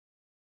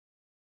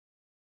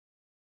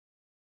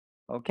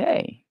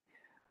Okay.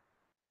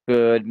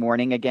 Good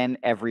morning again,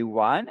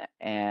 everyone,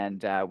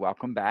 and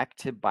welcome back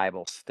to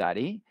Bible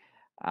study.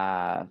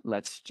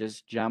 Let's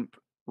just jump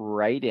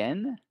right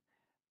in.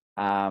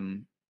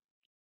 Um,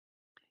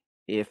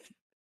 if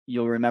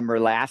you'll remember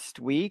last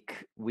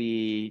week,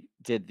 we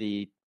did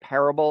the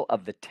parable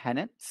of the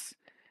tenants,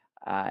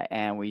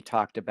 and we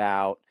talked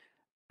about,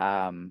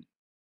 um,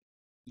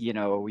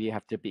 we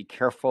have to be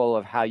careful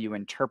of how you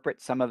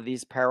interpret some of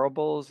these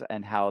parables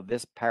and how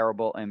this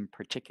parable in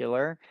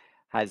particular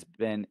has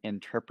been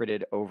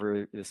interpreted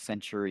over the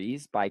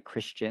centuries by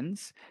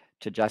Christians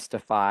to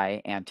justify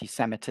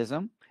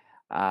anti-Semitism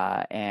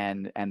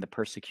and the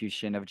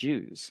persecution of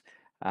Jews,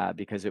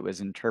 because it was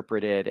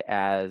interpreted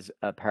as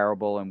a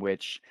parable in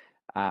which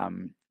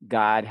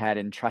God had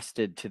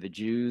entrusted to the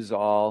Jews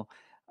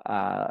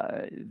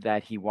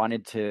that he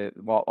wanted to,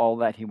 well, all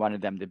that he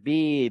wanted them to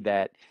be,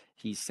 that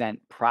he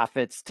sent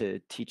prophets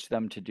to teach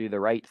them to do the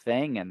right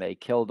thing, and they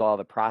killed all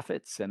the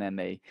prophets, and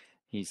then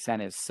he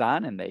sent his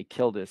son, and they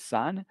killed his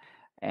son,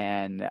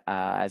 and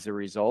as a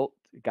result,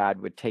 God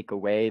would take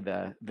away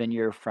the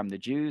vineyard from the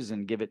Jews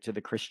and give it to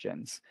the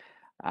Christians,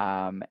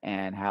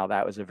 and how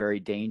that was a very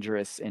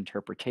dangerous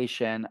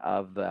interpretation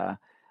of the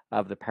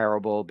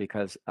parable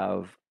because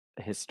of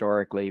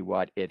historically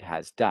what it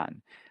has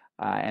done,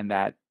 and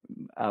that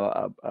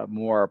a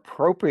more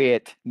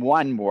appropriate,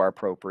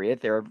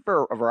 there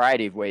are a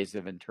variety of ways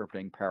of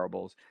interpreting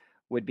parables,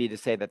 would be to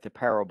say that the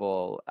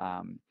parable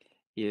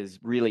is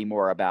really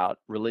more about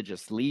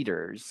religious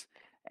leaders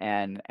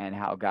and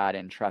how God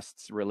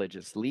entrusts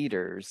religious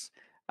leaders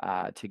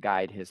to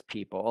guide his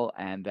people,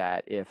 and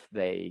that if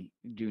they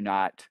do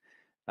not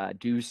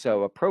do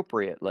so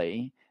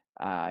appropriately,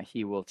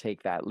 he will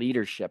take that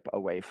leadership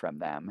away from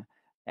them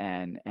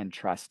and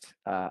trust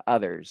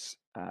others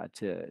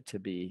to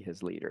be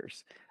his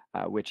leaders,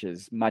 which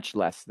is much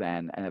less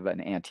than of an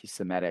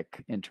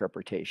anti-Semitic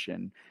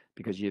interpretation,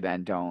 because you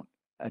then don't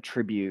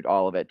attribute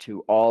all of it to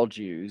all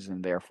Jews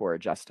and therefore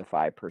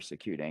justify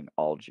persecuting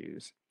all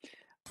Jews.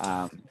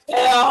 Um,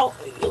 Well,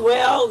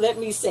 well, let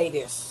me say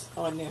this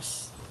on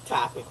this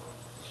topic.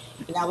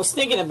 And I was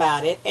thinking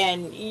about it,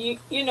 and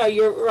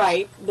you're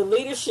right. The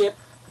leadership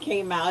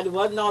came out. It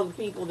wasn't all the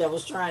people that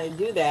was trying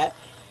to do that.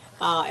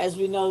 As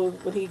we know,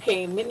 when he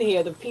came in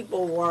here, the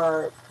people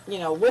were,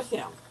 with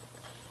him.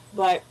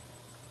 But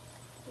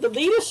the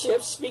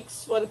leadership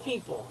speaks for the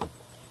people,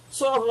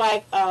 sort of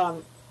like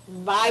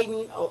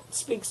Biden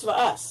speaks for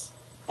us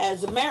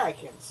as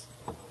Americans.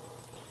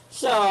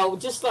 So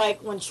just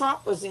like when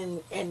Trump was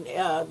in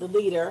the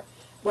leader,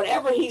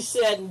 whatever he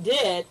said and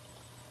did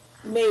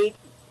made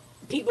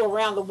people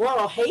around the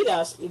world hate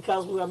us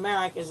because we're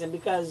Americans and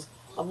because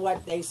of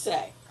what they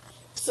say.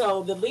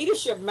 So the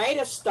leadership may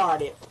have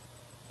started,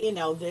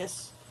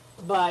 this,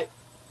 but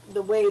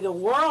the way the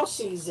world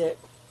sees it,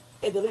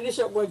 if the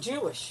leadership were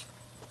Jewish.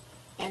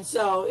 And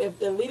so if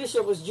the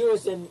leadership was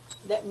Jewish, then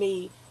let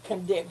me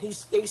condemn.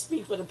 They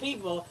speak for the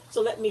people,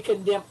 so let me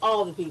condemn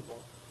all the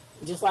people.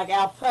 Just like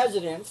our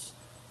presidents,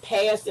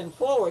 past and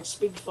forward,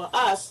 speak for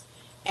us,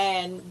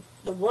 and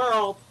the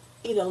world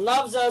either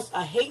loves us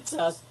or hates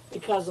us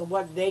because of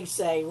what they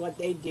say, what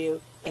they do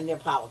in their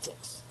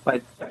politics.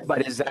 but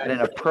but is that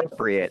an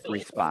appropriate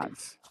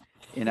response?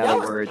 In other No,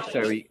 words,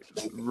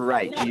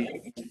 right,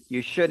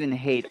 you shouldn't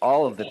hate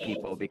all of the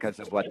people because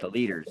of what the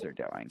leaders are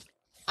doing.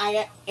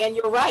 and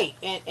you're right,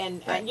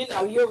 and Right.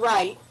 you're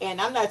right,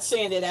 and I'm not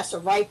saying that that's the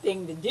right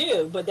thing to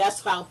do, but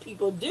that's how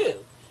people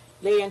do.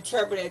 They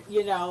interpret it,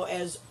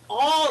 as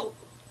all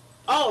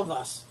of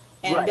us,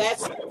 and Right.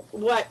 that's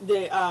what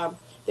they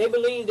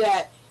believe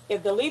that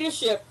if the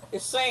leadership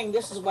is saying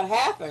this is what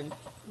happened,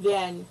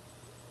 then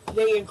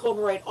they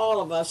incorporate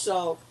all of us.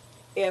 So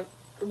if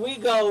we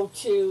go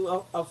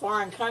to a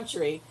foreign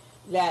country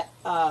that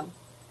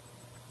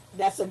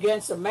that's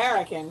against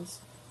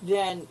Americans,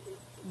 then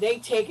they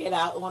take it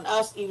out on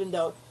us, even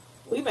though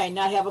we may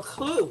not have a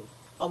clue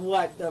of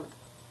what the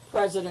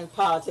president's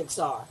politics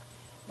are.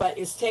 But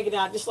it's taken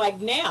out just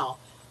like now.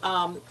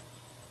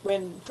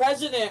 When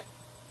President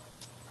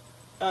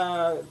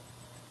uh,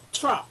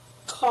 Trump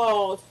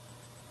called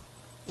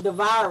the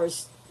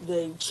virus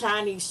the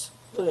Chinese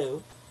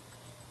flu,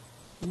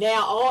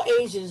 now all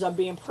Asians are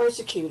being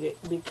persecuted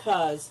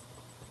because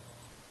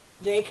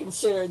they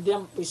consider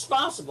them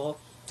responsible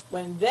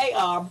when they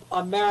are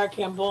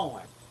American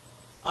born.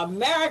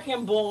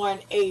 American born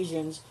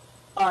Asians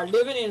are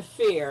living in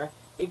fear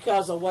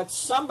because of what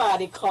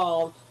somebody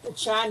called the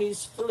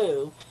Chinese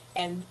flu,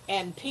 and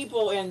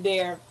people in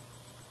their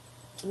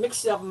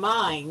mixed up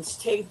minds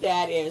take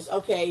that as,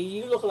 okay,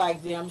 you look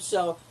like them,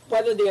 so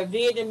whether they're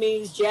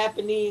Vietnamese,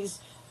 Japanese,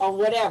 or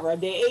whatever,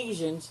 they're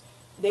Asians,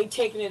 they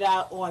taking it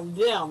out on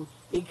them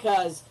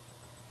because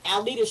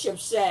our leadership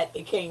said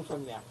it came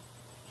from them,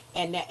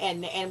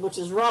 and which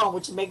is wrong,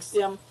 which makes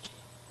them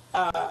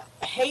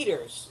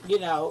haters,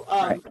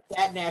 Right. of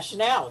that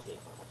nationality.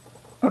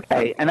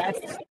 Okay, and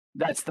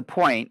that's the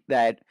point,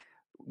 that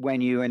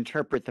when you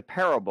interpret the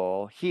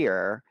parable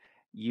here,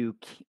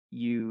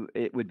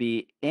 it would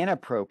be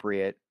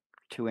inappropriate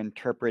to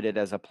interpret it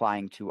as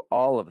applying to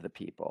all of the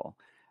people,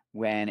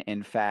 when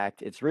in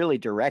fact it's really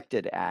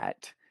directed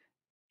at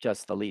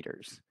just the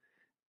leaders.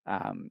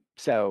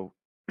 So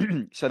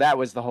so that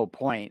was the whole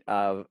point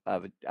of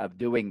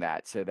doing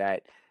that, so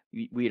that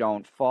we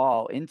don't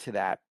fall into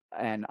that.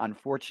 And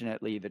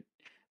unfortunately,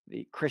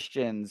 the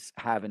Christians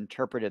have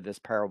interpreted this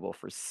parable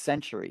for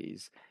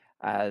centuries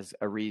as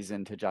a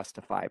reason to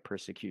justify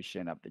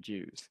persecution of the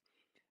Jews.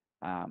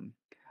 All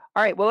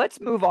right, well, let's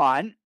move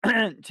on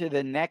to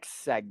the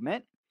next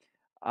segment.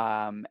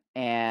 So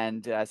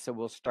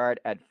we'll start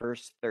at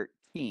verse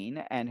 13.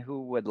 And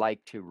who would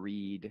like to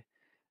read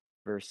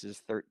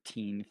verses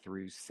 13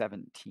 through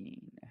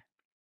 17?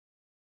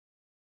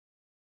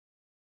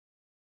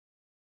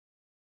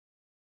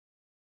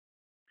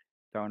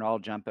 Don't all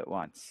jump at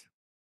once.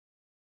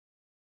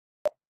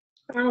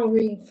 I'll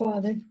read,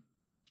 Father.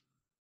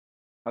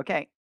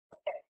 Okay.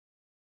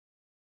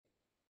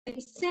 They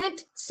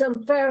sent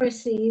some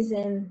Pharisees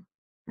and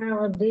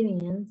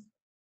Herodians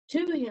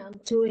to him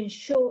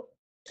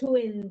to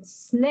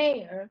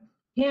ensnare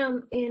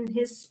him in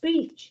his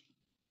speech.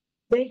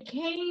 They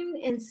came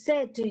and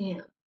said to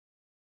him,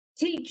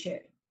 "Teacher,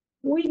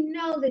 we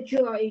know that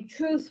you are a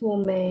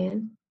truthful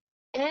man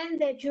and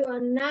that you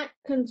are not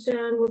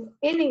concerned with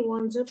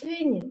anyone's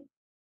opinion.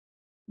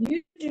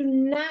 You do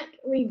not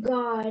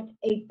regard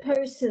a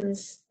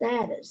person's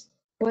status,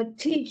 but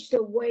teach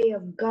the way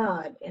of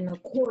God in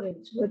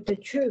accordance with the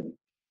truth.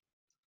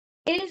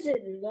 Is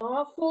it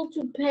lawful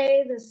to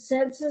pay the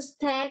census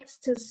tax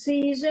to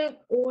Caesar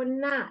or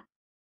not?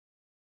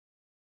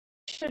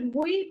 Should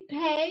we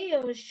pay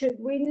or should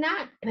we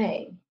not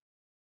pay?"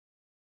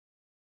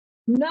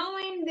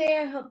 Knowing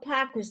their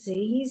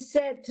hypocrisy, he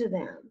said to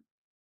them,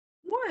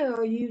 "Why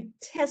are you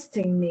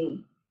testing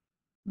me?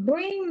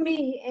 Bring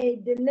me a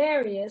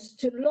denarius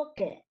to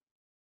look at."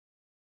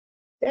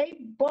 They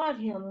brought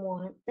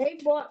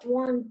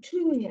one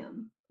to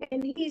him,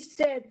 and he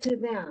said to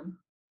them,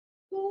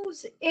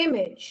 "Whose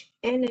image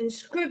and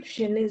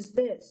inscription is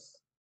this?"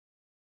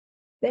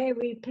 They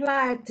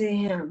replied to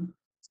him,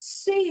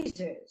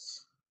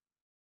 "Caesar's."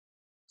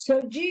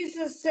 So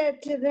Jesus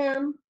said to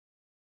them,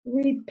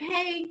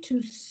 "Repay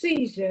to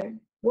Caesar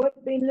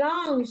what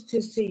belongs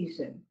to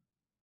Caesar,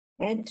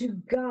 and to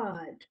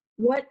God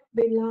what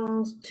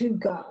belongs to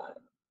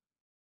God."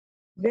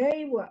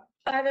 They were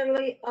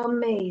utterly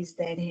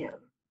amazed at him.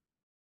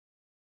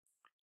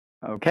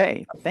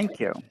 Okay, thank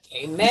you.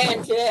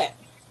 Amen to that.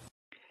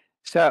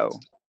 So,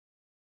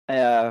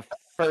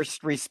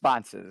 first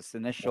responses,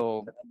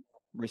 initial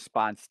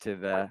response to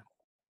the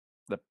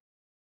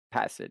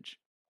passage.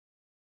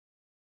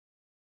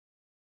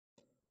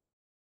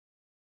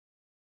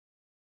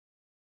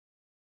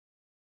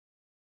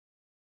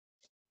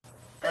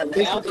 Well,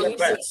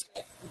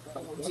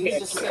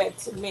 Jesus said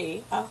to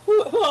me,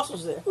 who else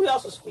was there? Who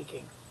else was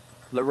speaking?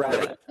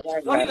 Loretta. Go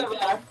ahead,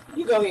 Loretta.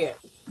 You go ahead.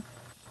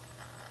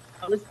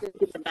 I was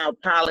thinking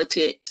about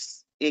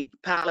politics.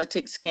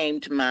 Politics came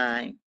to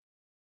mind.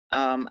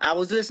 I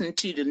was listening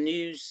to the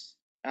news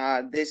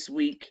this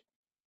week,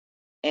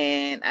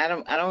 and I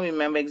don't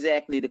remember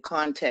exactly the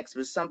context,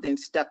 but something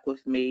stuck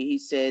with me. He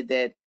said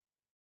that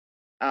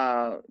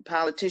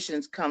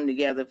politicians come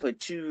together for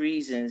two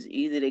reasons: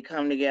 either they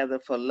come together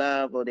for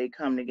love or they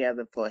come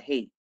together for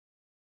hate.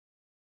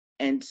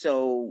 And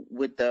so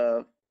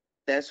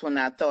that's when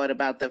I thought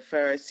about the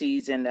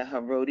Pharisees and the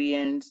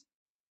Herodians.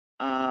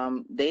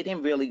 They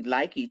didn't really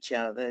like each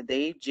other.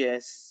 They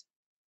just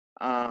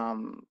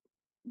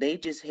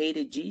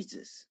hated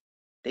Jesus.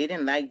 They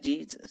didn't like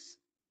Jesus.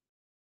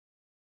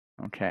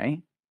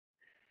 Okay.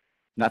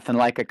 Nothing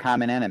like a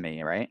common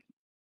enemy, right?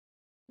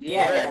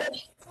 Yeah,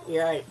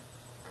 you're right.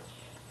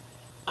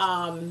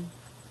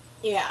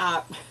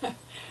 Yeah.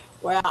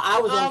 Well,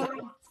 I was.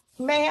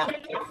 Ma'am,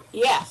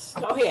 Yes.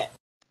 Go ahead.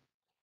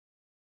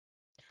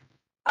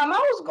 I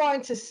was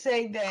going to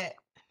say that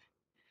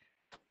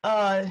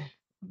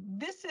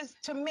this is,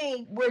 to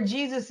me, where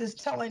Jesus is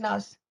telling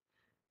us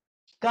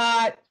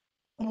God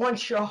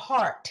wants your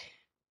heart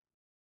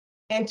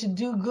and to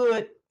do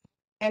good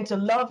and to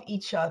love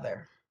each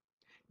other.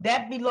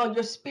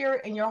 Your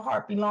spirit and your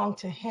heart belong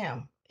to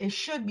him. It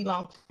should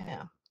belong to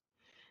him.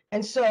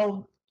 And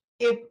so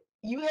if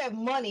you have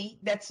money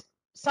that's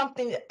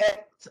something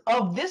that's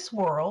of this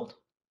world,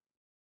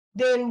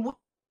 then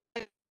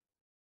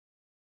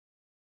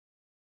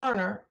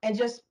and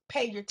just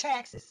pay your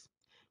taxes.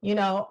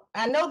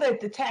 I know that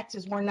the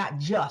taxes were not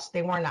just,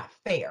 they were not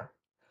fair,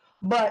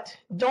 but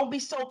don't be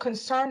so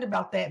concerned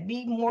about that.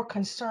 Be more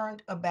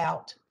concerned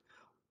about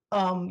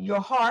your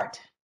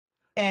heart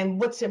and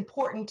what's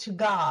important to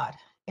God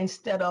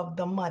instead of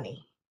the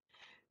money.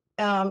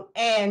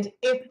 And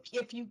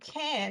if you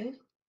can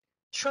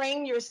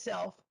train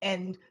yourself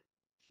and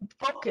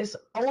focus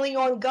only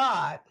on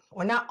God,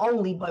 or not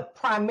only, but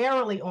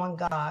primarily on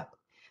God,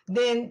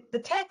 then the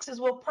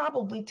taxes will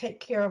probably take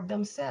care of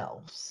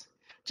themselves,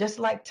 just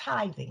like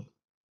tithing.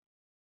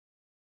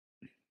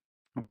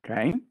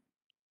 Okay.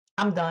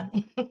 I'm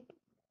done.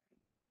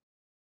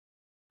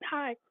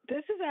 Hi,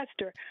 this is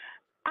Esther.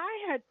 I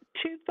had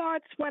two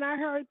thoughts when I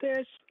heard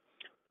this.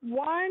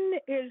 One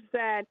is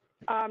that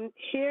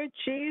here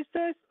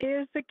Jesus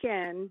is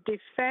again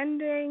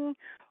defending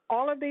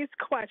all of these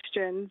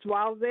questions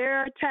while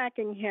they're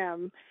attacking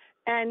him,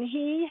 and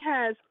he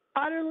has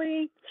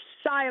utterly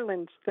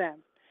silenced them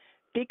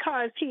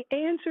because he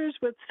answers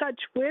with such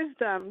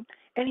wisdom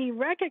and he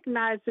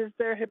recognizes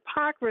their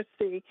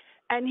hypocrisy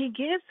and he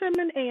gives them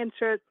an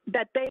answer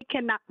that they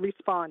cannot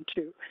respond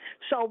to.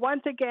 So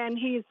once again,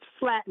 he's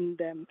flattened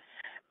them.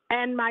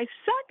 And my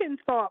second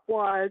thought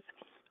was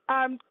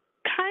kind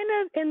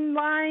of in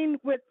line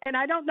with, and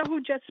I don't know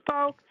who just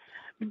spoke,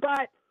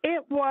 but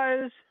it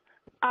was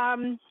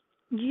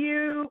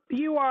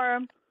you are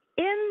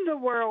in the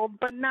world,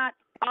 but not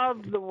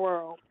of the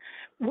world.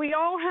 We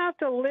all have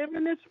to live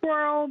in this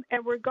world,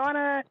 and we're going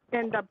to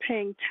end up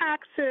paying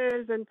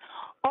taxes and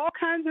all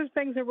kinds of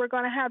things that we're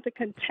going to have to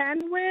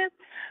contend with.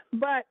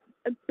 But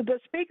the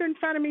speaker in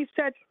front of me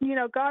said, you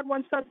know, God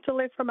wants us to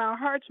live from our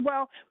hearts.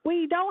 Well,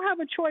 we don't have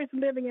a choice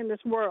living in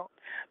this world,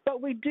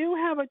 but we do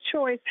have a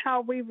choice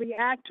how we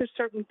react to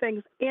certain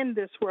things in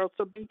this world.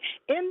 So be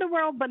in the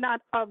world, but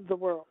not of the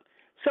world.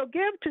 So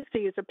give to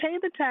Caesar, pay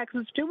the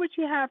taxes, do what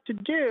you have to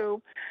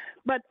do,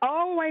 but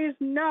always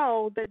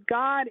know that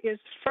God is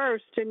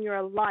first in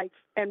your life.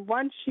 And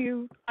once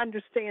you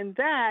understand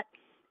that,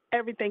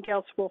 everything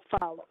else will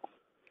follow.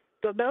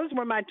 So those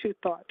were my two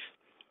thoughts.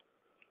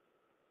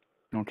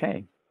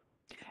 Okay.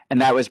 And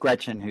that was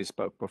Gretchen who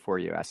spoke before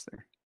you,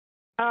 Esther.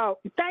 Oh,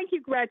 thank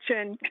you,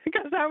 Gretchen,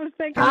 because I was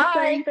thinking Hi.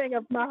 the same thing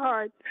of my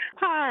heart.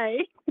 Hi.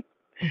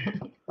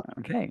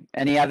 Okay.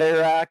 Any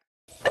other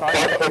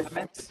thoughts or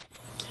comments?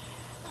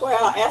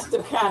 Well,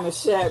 Esther kind of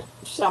said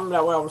some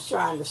of what I was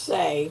trying to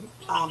say,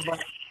 but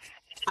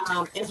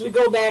as we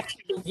go back to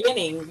the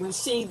beginning, we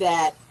see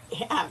that,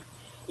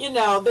 you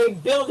know, they're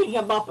building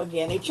him up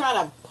again. They're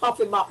trying to puff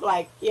him up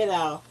like, you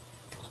know,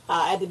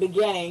 at the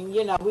beginning,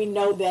 you know, we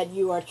know that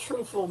you are a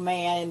truthful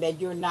man and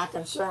that you're not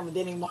concerned with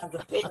anyone's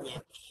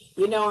opinion.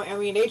 You know, I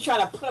mean, they try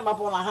to put him up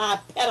on a high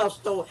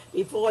pedestal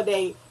before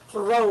they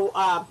throw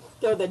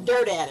the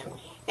dirt at him.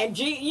 And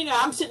you know,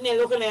 I'm sitting there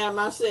looking at him.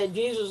 I said,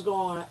 Jesus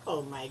going,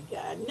 "Oh my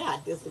God,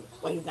 not this."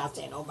 Well, he's not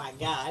saying, "Oh my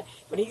God,"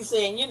 but he's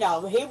saying, you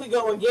know, here we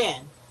go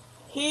again.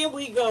 Here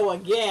we go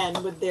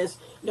again with this.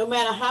 No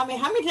matter how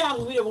many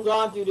times we have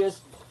gone through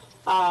this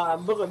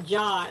book of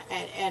John,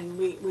 and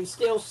we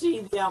still see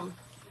them,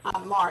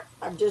 Mark,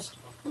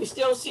 we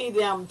still see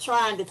them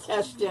trying to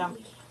test him,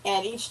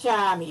 and each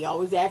time he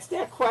always asks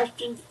that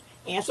question,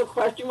 answer a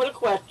question with a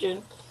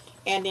question,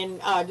 and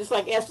then just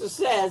like Esther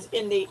says,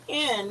 in the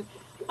end,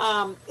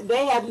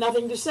 they have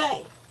nothing to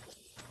say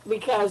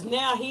because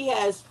now he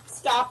has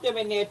stopped them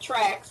in their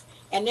tracks,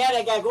 and now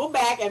they got to go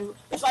back, and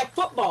it's like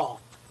football.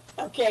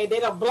 Okay, they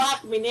don't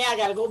block me now. I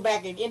got to go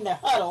back and in the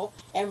huddle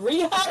and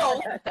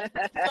re-huddle.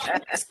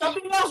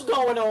 Something else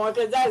going on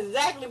because that's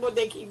exactly what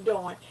they keep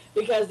doing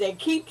because they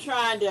keep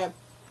trying to,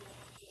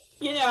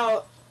 you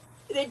know,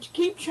 they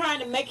keep trying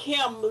to make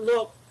him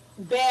look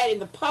bad in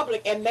the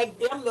public and make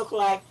them look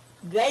like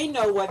they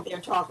know what they're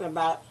talking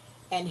about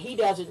and he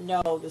doesn't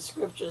know the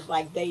scriptures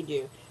like they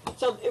do.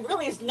 So it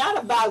really is not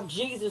about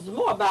Jesus, it's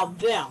more about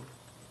them.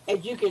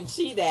 As you can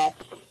see that,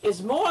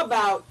 it's more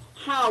about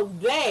how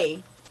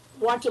they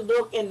want to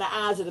look in the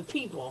eyes of the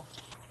people.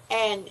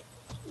 And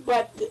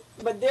but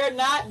they're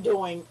not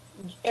doing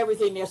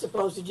everything they're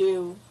supposed to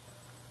do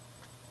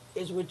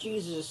is what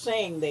Jesus is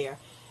saying there.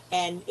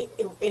 And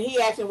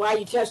he asked him, "Why are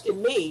you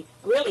testing me?"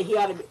 Really, they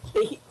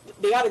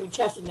ought to be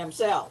testing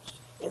themselves,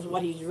 is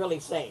what he's really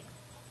saying.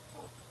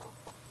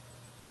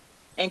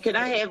 And can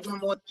I have one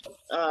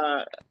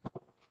more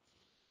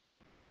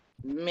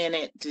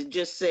minute to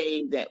just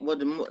say that, well,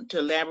 to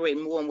elaborate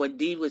more on what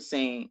Dee was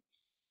saying?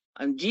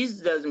 Jesus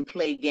doesn't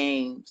play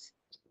games,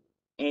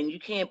 and you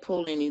can't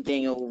pull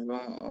anything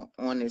over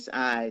on his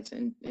eyes.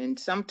 And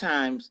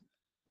sometimes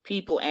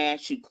people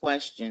ask you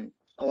questions.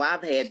 Oh,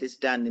 I've had this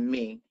done to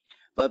me.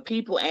 But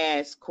people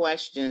ask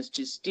questions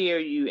to steer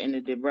you in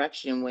a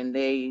direction when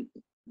they,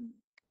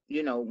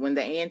 you know, when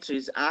the answer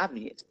is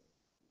obvious.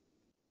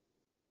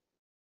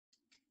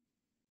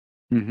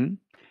 Mm-hmm.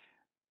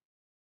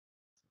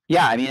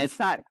 Yeah, I mean, it's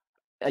not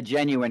a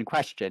genuine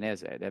question,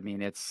 is it? I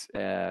mean, it's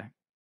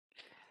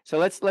so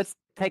let's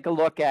take a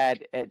look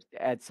at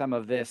some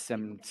of this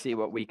and see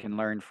what we can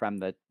learn from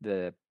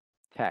the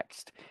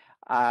text.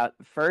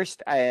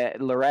 First,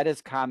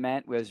 Loretta's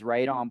comment was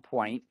right on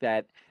point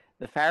that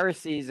the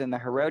Pharisees and the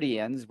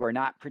Herodians were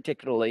not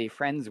particularly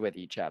friends with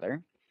each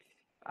other.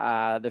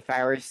 The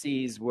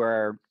Pharisees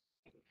were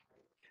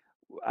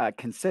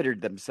considered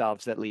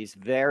themselves at least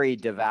very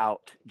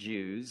devout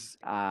Jews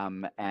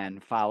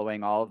and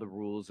following all the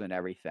rules and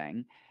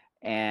everything.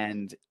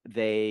 And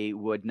they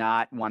would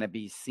not want to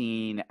be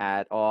seen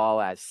at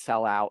all as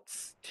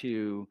sellouts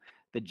to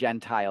the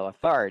Gentile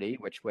authority,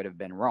 which would have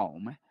been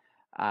Rome.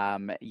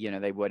 You know,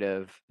 they would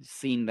have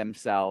seen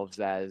themselves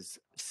as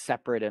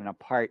separate and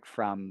apart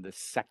from the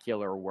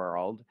secular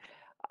world,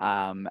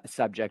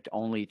 subject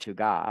only to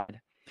God.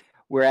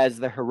 Whereas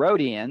the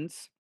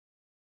Herodians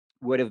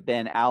would have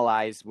been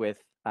allies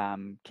with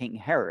King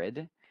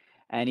Herod,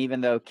 And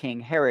even though King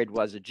Herod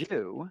was a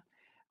Jew,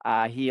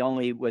 he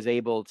only was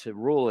able to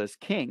rule as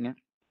king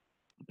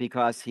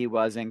because he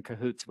was in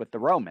cahoots with the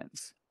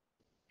Romans.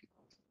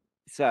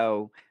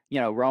 So,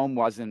 Rome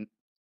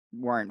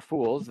weren't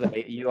fools.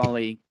 You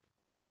only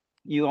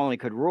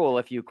could rule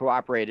if you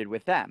cooperated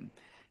with them.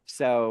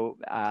 So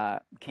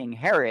King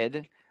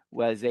Herod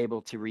was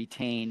able to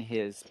retain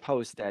his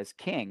post as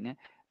king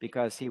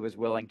because he was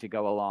willing to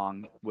go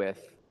along with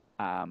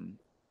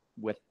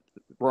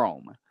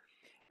Rome.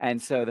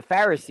 And so the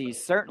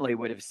Pharisees certainly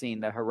would have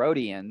seen the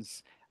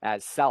Herodians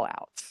as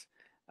sellouts.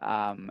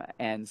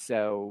 And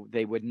so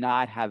they would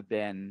not have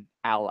been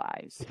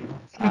allies.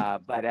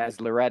 But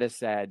as Loretta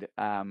said,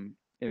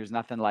 there's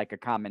nothing like a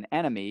common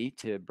enemy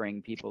to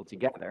bring people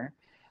together.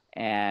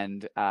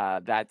 And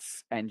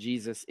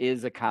Jesus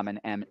is a common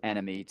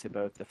enemy to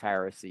both the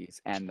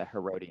Pharisees and the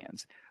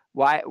Herodians.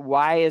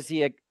 Why is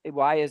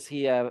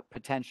he a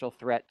potential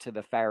threat to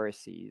the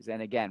Pharisees?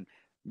 And again,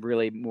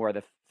 really more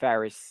the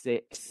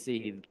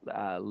Pharisee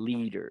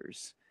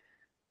leaders.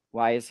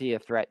 Why is he a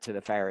threat to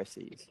the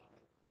Pharisees?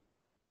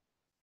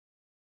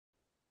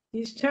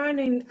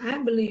 I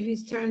believe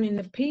he's turning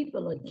the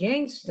people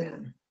against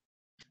them.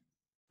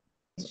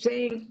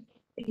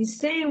 He's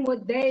saying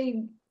what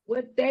they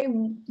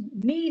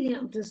need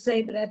him to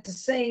say, but at the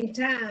same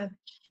time,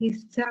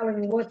 he's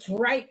telling what's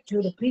right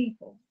to the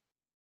people.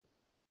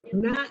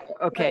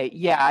 Okay,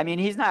 yeah, I mean,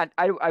 he's not,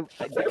 I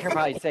can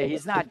probably say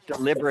he's not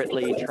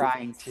deliberately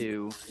trying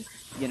to,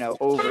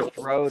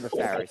 overthrow the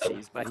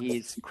Pharisees, but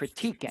he's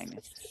critiquing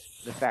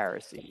the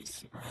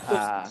Pharisees.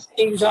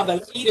 These are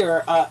the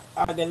leader,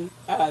 are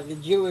the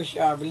Jewish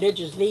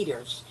religious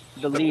leaders.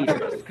 The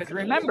leaders, because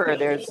remember,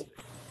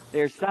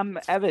 there's some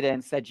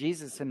evidence that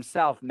Jesus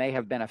himself may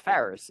have been a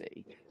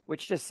Pharisee,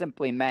 which just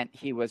simply meant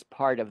he was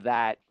part of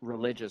that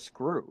religious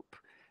group.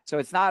 So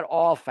it's not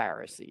all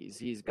Pharisees.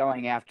 He's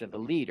going after the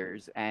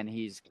leaders and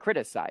he's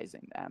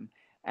criticizing them.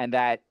 And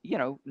that,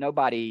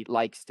 nobody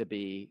likes to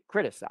be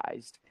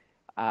criticized.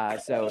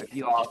 So if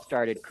you all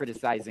started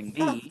criticizing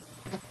me,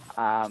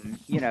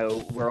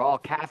 we're all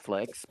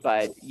Catholics,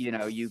 but,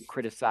 you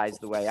criticize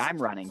the way I'm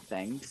running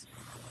things,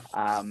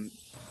 then,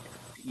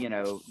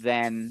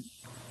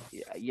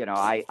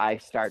 I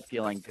start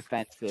feeling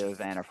defensive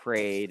and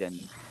afraid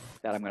and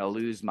that I'm going to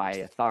lose my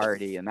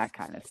authority and that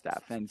kind of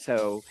stuff. And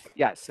so,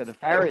 so the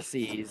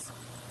Pharisees,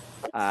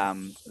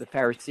 the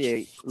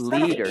Pharisee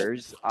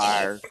leaders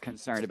are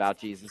concerned about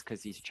Jesus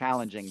because he's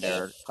challenging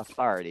their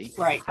authority.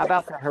 Right. How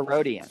about the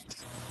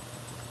Herodians?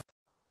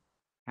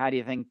 How do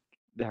you think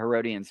the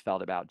Herodians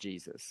felt about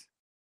Jesus?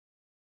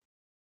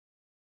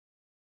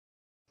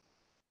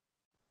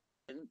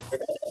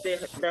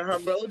 The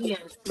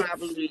Herodians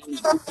probably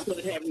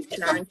could have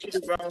returned to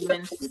the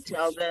Romans to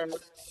tell them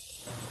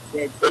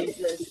that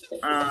Jesus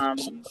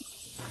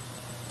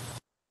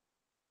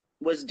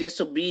was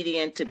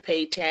disobedient to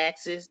pay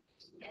taxes.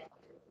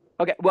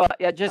 Okay, well,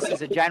 just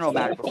as a general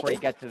matter, before you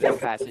get to this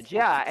passage,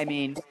 I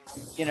mean,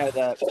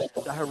 the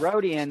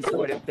Herodians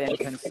would have been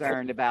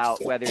concerned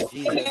about whether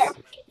Jesus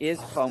is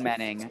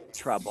fomenting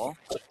trouble.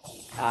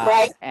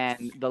 Right.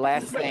 And the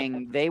last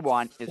thing they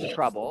want is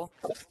trouble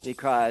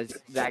because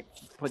that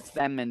puts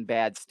them in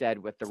bad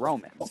stead with the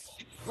Romans.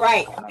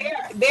 Right.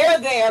 They're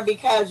there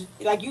because,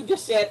 like you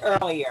just said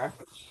earlier,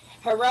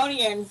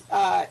 Herodians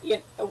are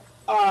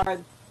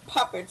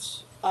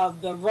puppets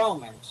of the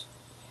Romans.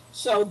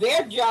 So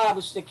their job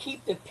is to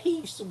keep the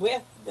peace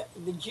with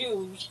the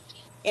Jews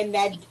in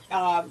that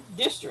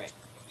district.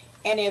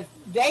 And if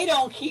they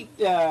don't keep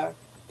the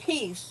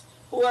peace,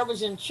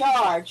 whoever's in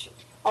charge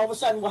all of a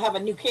sudden will have a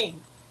new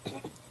king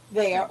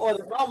there, or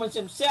the Romans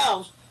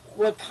themselves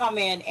will come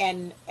in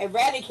and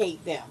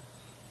eradicate them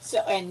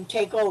and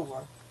take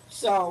over.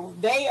 So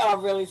they are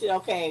really saying,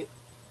 okay,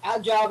 our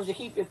job is to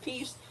keep the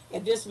peace.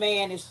 If this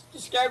man is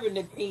disturbing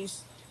the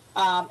peace,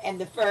 and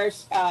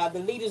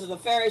the leaders of the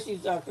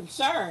Pharisees are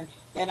concerned,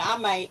 then I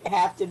might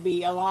have to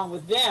be along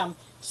with them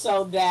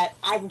so that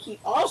I can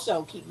keep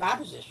my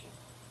position.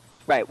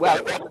 Right.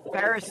 Well, the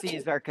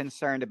Pharisees are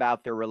concerned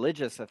about their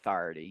religious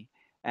authority,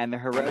 and the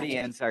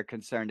Herodians are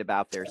concerned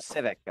about their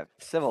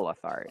civil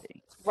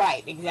authority.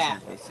 Right.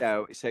 Exactly.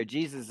 So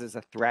Jesus is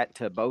a threat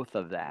to both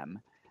of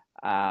them.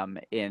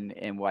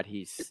 In what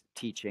he's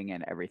teaching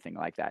and everything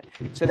like that.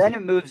 So then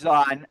it moves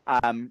on,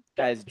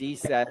 as Dee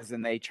says,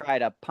 and they try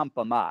to pump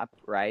him up,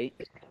 right?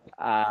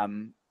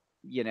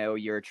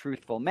 You're a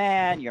truthful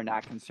man. You're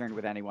not concerned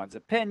with anyone's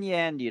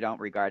opinion. You don't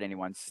regard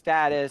anyone's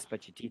status,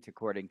 but you teach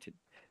according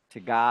to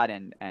God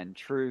and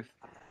truth.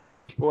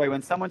 Boy,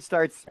 when someone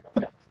starts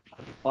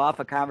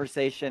off a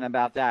conversation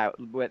about that,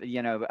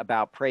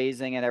 about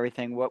praising and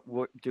everything,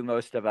 what do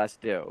most of us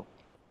do?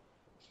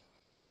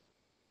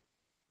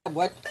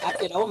 What I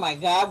said, oh my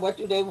God, what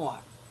do they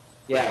want?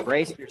 Yeah,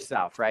 brace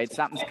yourself, right?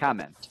 Something's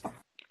coming.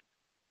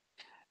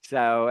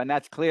 So, and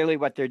that's clearly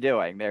what they're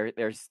doing. They're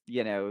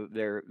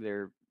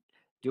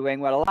doing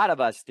what a lot of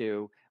us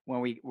do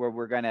when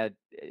we're going to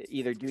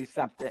either do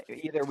something.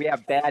 Either we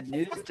have bad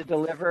news to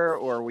deliver,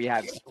 or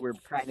we're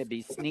trying to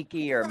be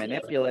sneaky or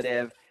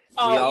manipulative.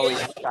 Oh, we always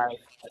yeah. start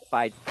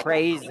by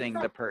praising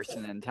the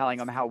person and telling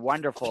them how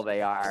wonderful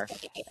they are,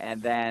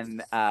 and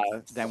then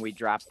we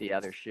drop the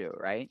other shoe,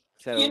 right?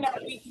 You So know,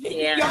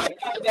 Yeah. y'all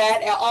know that,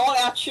 and all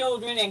our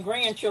children and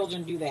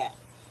grandchildren do that.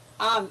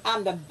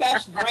 I'm the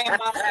best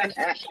grandma in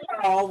the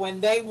world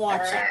when they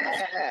want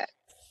to.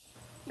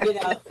 You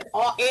know, it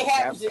yep,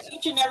 happens to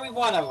each and every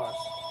one of us.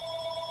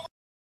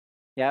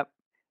 yep.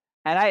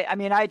 And I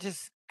mean, I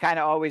just kind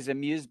of always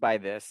amused by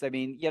this. I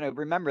mean,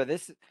 remember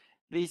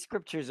these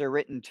scriptures are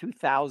written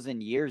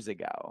 2,000 years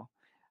ago,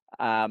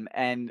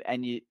 and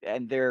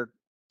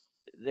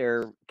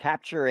they're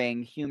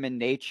capturing human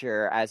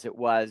nature as it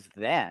was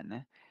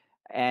then.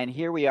 And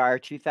here we are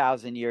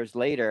 2,000 years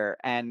later,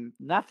 and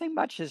nothing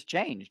much has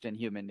changed in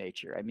human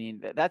nature. I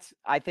mean,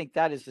 I think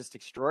that is just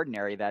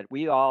extraordinary that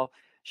we all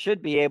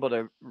should be able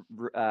to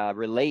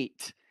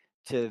relate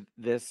to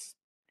this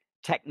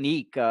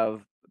technique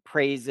of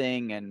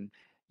praising and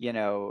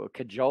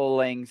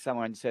cajoling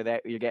someone so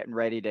that you're getting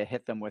ready to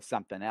hit them with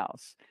something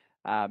else.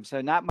 So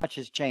not much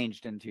has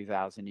changed in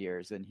 2,000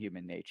 years in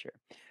human nature.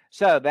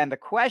 So then the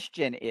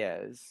question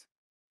is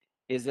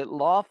it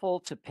lawful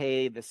to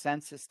pay the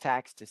census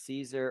tax to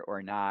Caesar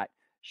or not?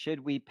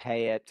 Should we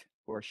pay it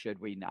or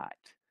should we not?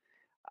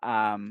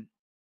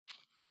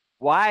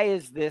 Why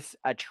is this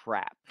a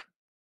trap?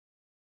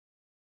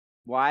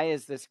 Why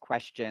is this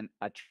question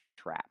a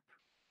trap?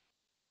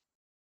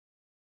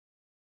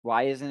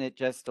 Why isn't it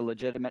just a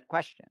legitimate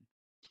question?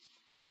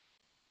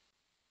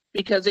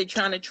 Because they're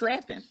trying to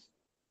trap him.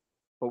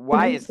 But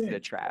why is it a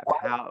trap?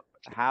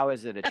 How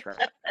is it a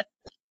trap?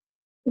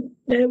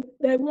 They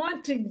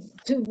want to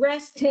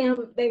arrest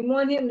him. They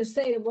want him to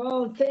say the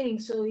wrong thing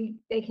so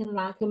they can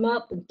lock him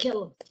up and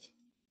kill him.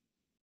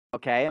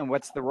 Okay, and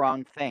what's the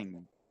wrong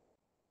thing?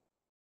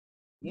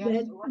 Yes.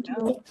 They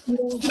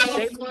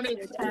wanted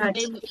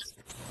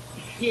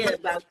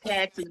about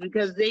taxes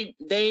because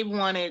they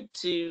wanted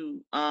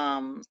to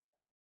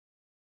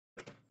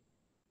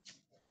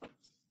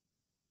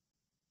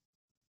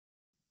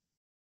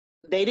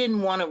they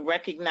didn't want to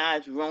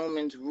recognize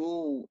Romans'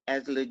 rule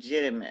as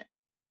legitimate.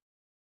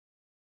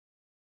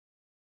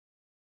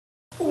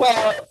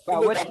 Well,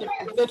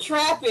 the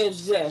trap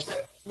is this.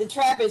 The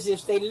trap is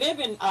this. They live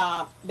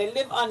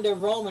under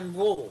Roman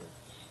rule.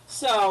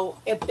 So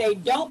if they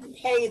don't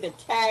pay the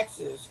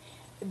taxes,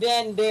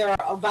 then they're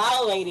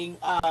violating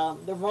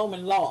the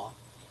Roman law.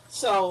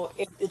 So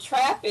if the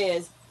trap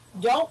is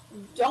don't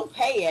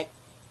pay it,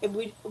 if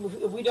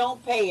we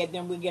don't pay it,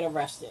 then we get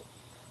arrested.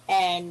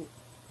 And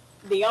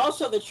the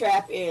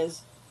trap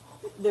is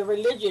the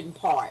religion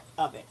part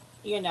of it.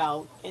 In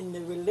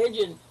the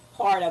religion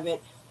part of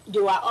it,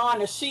 do I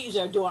honor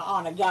Caesar? Do I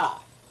honor God?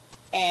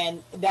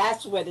 And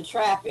that's where the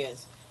trap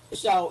is.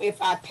 So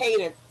if I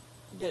pay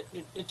the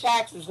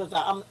taxes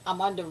because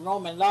I'm under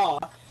Roman law,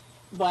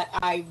 but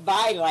I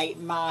violate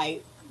my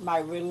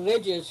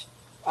religious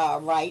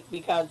right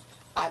because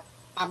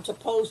I'm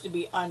supposed to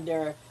be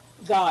under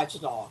God's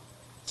law.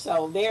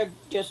 So they're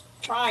just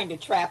trying to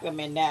trap him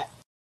in that.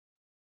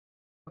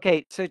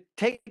 Okay, so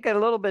take a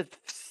little bit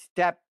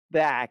step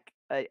back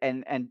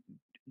and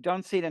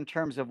don't see it in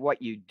terms of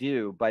what you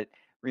do, but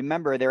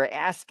remember they're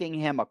asking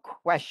him a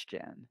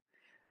question.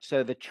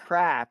 So the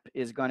trap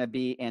is going to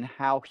be in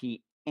how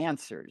he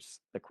answers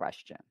the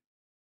question.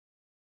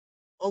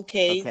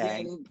 Okay.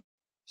 Then,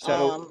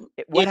 so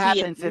what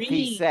happens if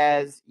he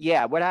says,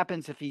 what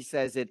happens if he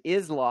says it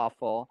is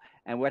lawful,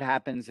 and what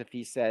happens if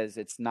he says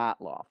it's not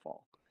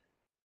lawful?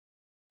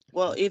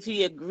 Well, if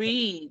he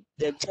agreed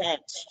the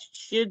tax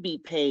should be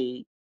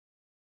paid,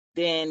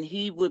 then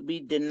he would be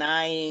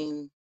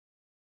denying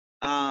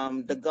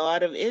the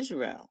God of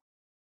Israel.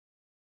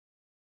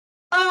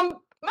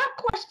 My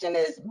question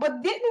is,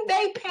 but didn't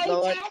they pay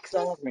God's taxes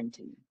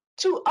sovereignty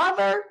to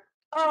other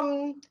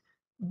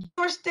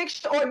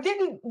jurisdictions, or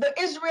didn't the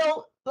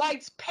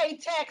Israelites pay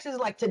taxes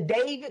like to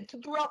David,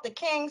 throughout the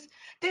kings?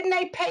 Didn't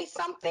they pay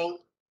something?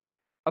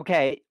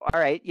 Okay, all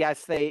right.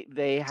 Yes, they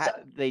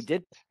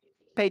did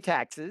pay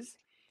taxes.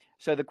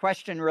 So the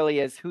question really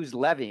is who's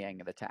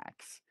levying the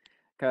tax?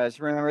 Because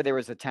remember there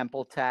was a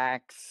temple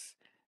tax,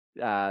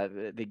 as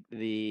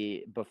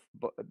you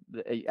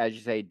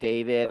say,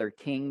 David or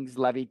kings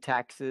levied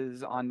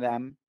taxes on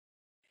them.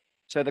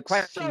 So the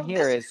question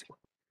here is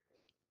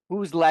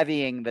who's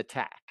levying the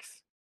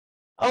tax?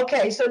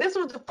 Okay, so this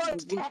was the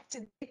first tax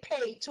that they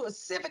paid to a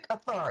civic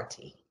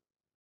authority.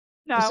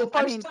 No,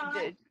 I mean,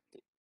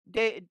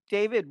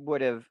 David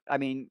would have,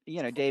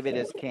 David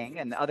as king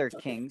and other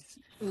kings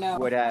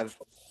would have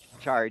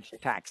charged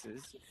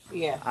taxes.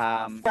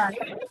 Yeah.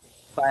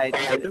 But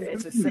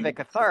it's a civic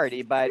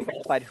authority, but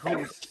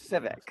who's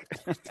civic?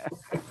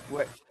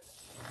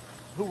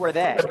 Who were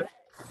they?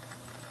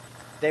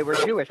 They were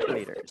Jewish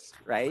leaders,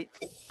 right?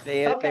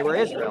 They were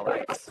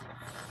Israelites.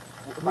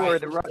 Who are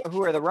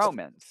the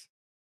Romans?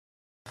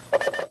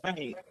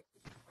 Right.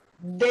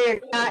 They're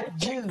not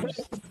Jews.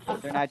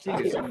 They're not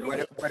Jews. And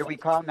what do we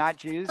call not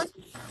Jews?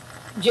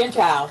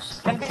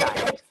 Gentiles.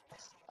 Gentiles.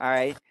 All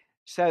right.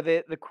 So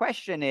the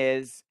question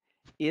is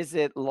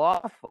it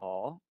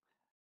lawful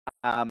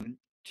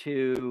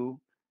to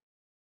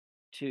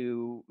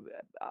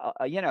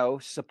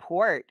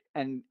support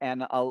and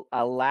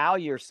allow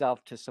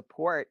yourself to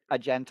support a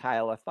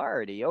Gentile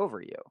authority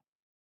over you.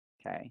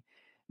 Okay.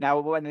 Now,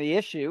 when the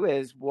issue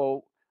is,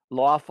 well,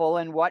 lawful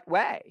in what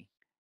way,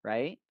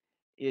 right?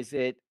 Is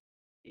it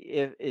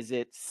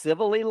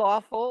civilly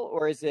lawful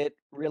or is it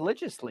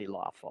religiously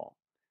lawful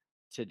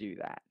to do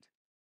that?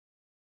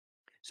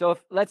 So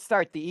let's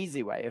start the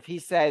easy way. If he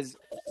says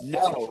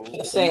no,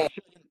 you shouldn't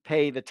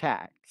pay the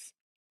tax.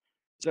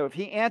 So if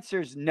he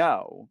answers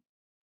no,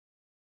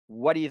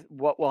 what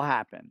will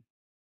happen?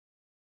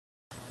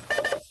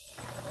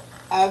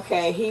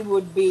 Okay, he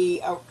would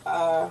be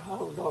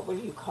oh Lord, what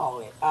do you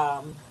call it?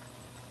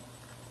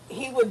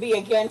 He would be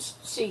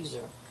against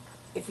Caesar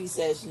if he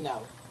says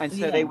no. And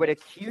so they would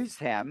accuse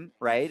him,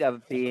 right,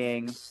 of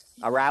being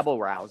a rabble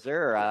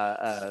rouser,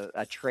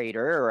 a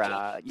traitor, or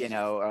a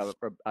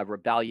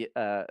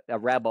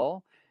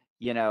rebel,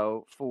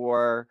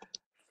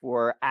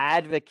 for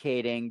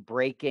advocating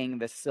breaking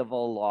the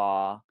civil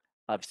law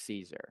of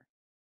Caesar.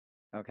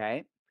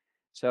 Okay,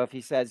 so if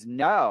he says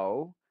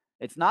no,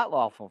 it's not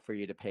lawful for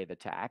you to pay the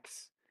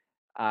tax.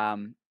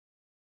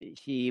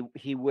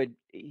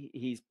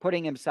 He's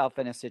putting himself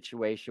in a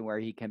situation where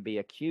he can be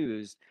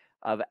accused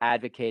of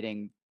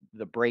advocating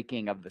the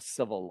breaking of the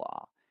civil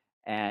law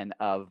and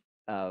of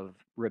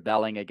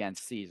rebelling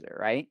against Caesar,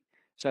 right?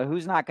 So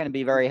who's not going to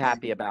be very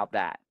happy about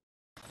that?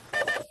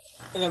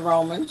 The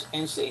Romans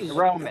and Caesar. The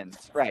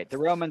Romans, right? The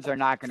Romans are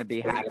not going to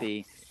be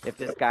happy if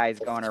this guy's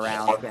going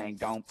around saying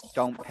don't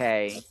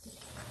pay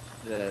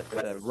the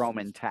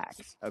Roman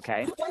tax.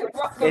 Okay.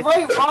 The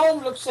way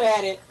Rome looks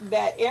at it,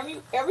 that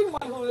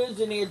everyone who lives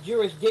in their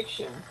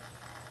jurisdiction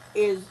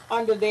is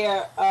under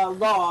their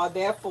law,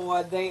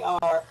 therefore they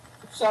are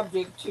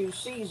subject to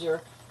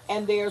Caesar,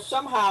 and they're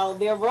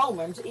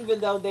Romans,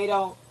 even though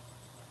they're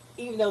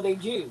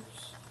Jews.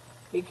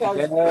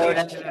 Because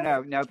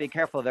no, be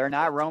careful. They're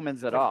not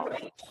Romans at all.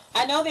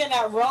 I know they're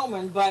not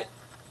Roman, but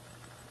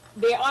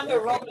they're under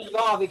Roman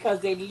law because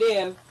they're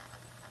being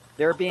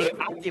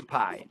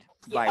occupied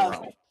by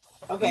Rome.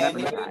 Okay.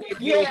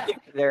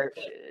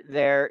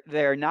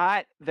 They're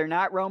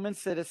not Roman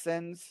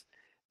citizens.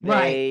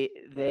 Right.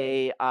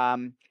 They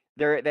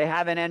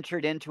haven't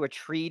entered into a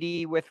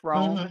treaty with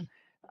Rome.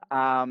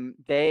 Mm-hmm.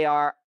 They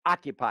are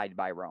occupied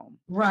by Rome.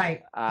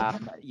 Right.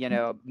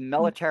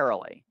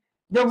 Militarily.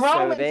 The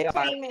Romans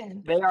came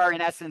in. They are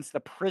in essence the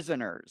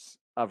prisoners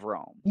of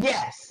Rome.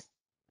 Yes.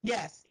 They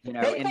in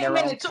their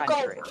own took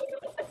country. Over.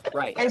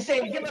 Right. And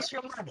said, give us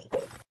your money.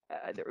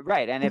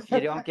 Right. And if you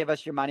don't give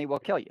us your money, we'll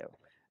kill you.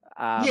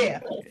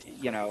 That was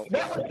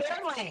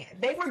their land.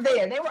 They were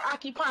there. They were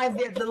occupying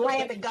the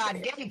land that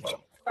God gave them.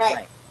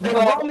 Right. The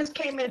Romans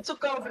came in and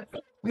took over.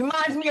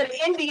 Reminds me of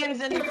the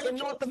Indians in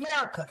North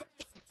America.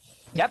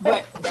 Yep.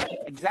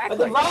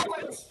 Exactly.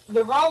 But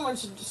the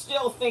Romans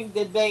still think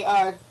that they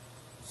are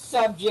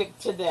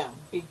subject to them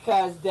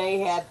because they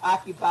had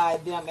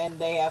occupied them and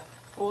they have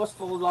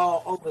forceful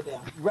law over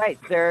them. Right.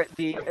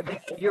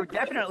 You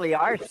definitely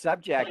are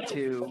subject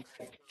to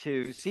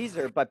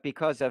Caesar, but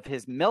because of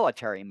his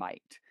military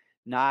might,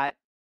 not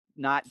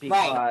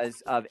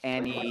because of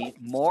any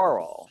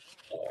moral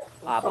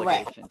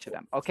obligation to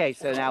them. Okay,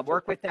 so now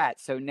work with that.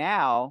 So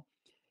now,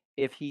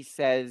 if he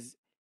says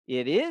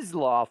it is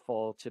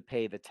lawful to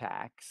pay the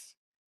tax,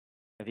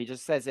 if he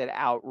just says it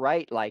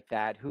outright like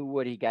that, who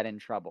would he get in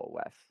trouble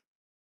with?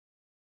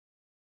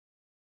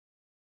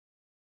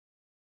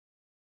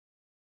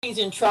 He's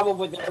in trouble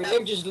with the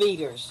religious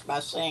leaders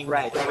by saying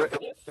right.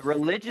 The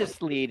religious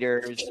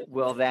leaders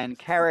will then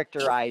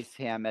characterize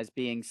him as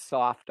being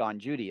soft on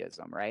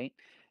Judaism, right?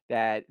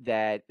 That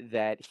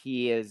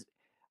he is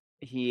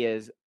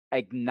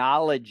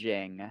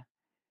acknowledging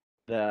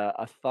the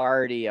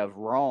authority of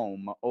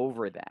Rome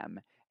over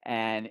them,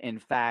 and in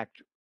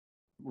fact,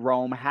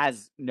 Rome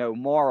has no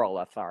moral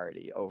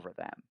authority over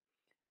them.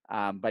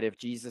 But if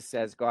Jesus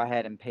says, "Go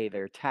ahead and pay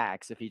their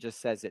tax," if he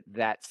just says it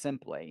that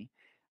simply,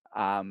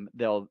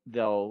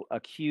 they'll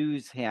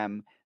accuse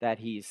him that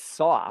he's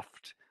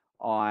soft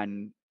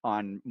on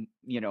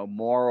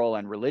moral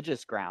and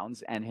religious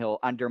grounds, and he'll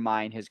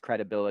undermine his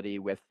credibility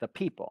with the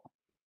people.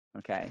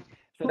 Okay,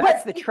 so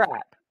that's the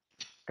trap.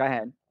 Go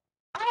ahead.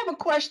 I have a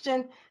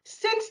question.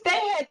 Since they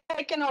had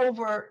taken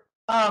over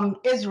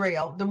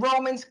Israel, the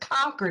Romans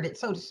conquered it,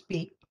 so to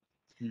speak.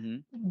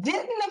 Mm-hmm.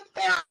 Didn't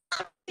the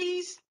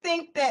Pharisees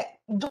think that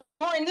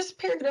during this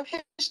period of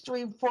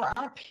history for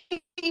our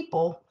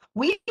people,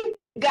 we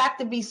got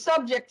to be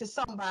subject to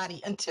somebody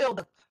until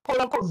the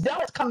quote-unquote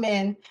zealots come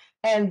in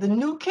and the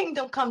new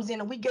kingdom comes in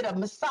and we get a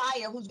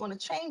Messiah who's going to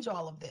change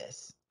all of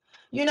this?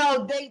 They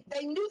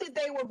knew that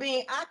they were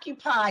being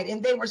occupied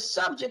and they were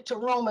subject to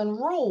Roman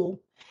rule.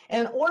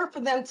 And in order for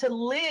them to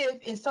live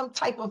in some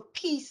type of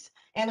peace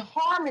and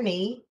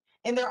harmony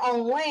in their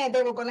own land,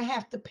 they were going to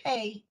have to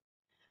pay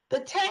the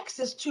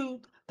taxes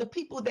to the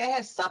people that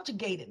had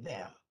subjugated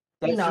them.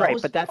 That's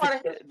right,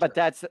 but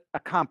that's a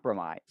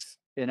compromise.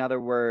 In other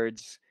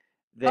words,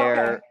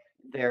 they're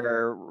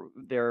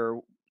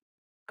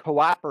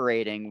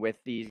cooperating with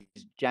these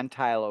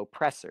Gentile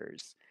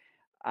oppressors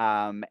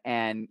And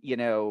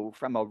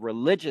from a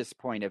religious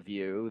point of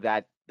view,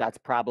 that's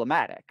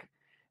problematic,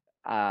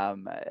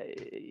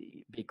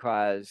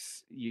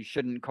 because you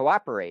shouldn't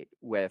cooperate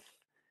with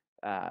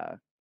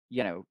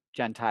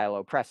Gentile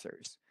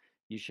oppressors.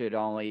 You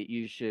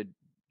should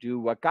do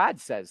what God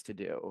says to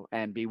do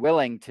and be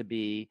willing to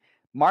be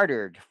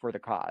martyred for the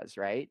cause,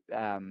 right?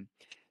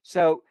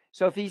 So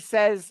if he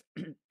says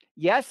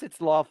yes,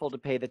 it's lawful to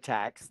pay the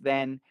tax,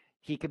 then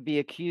he could be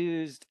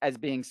accused as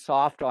being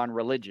soft on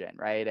religion,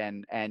 right?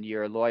 And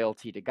your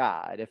loyalty to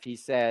God. If he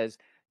says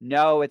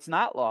no, it's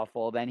not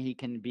lawful, then he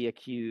can be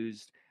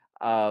accused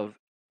of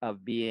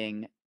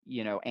being,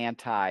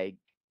 anti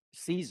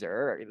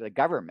Caesar, the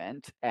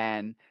government,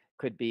 and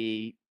could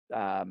be,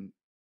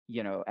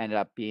 ended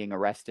up being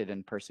arrested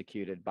and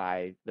persecuted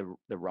by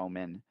the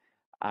Roman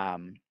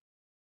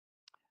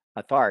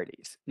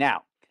authorities.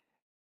 Now,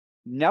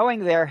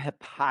 knowing their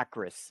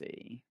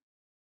hypocrisy,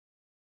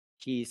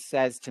 he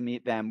says to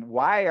meet them,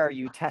 "Why are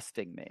you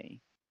testing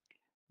me?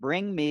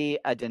 Bring me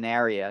a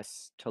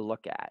denarius to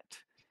look at."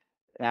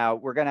 Now,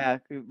 we're going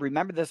to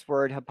remember this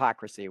word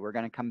hypocrisy. We're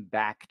going to come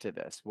back to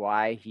this,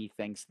 why he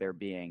thinks they're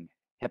being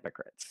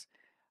hypocrites.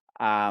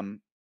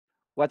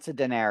 What's a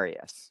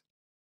denarius?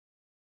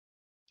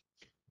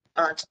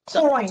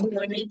 Coin.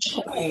 Coin.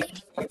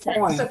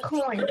 It's a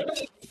coin.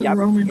 Yep,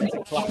 Roman. it's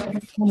a coin.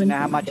 Do you know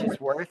how much it's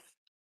worth?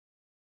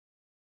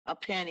 A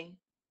penny.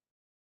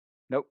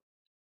 Nope.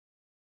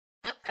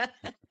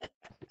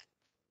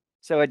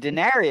 So a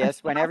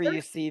denarius, whenever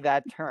you see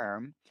that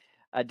term,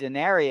 a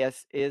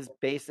denarius is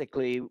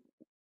basically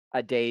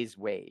a day's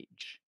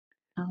wage.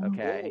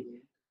 Okay.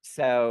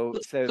 So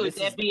Could this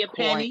is that be a coin.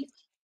 penny?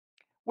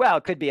 Well,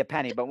 it could be a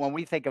penny, but when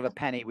we think of a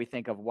penny, we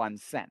think of 1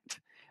 cent.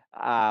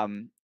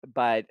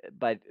 But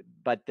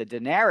the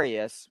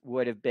denarius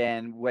would have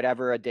been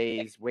whatever a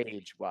day's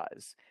wage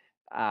was.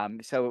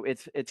 So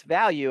its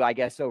value, I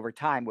guess, over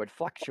time would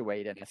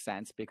fluctuate in a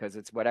sense, because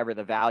it's whatever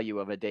the value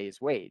of a day's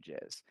wage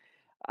is.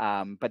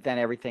 But then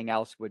everything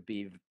else would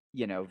be,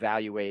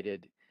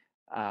 valuated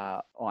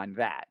on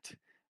that.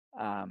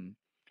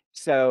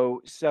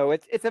 So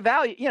it's a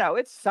value,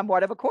 it's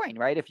somewhat of a coin,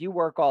 right? If you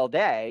work all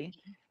day,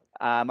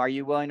 are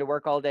you willing to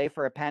work all day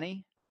for a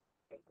penny?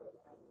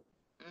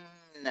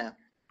 No.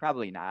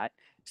 Probably not.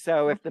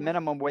 So if the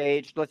minimum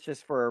wage, let's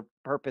just for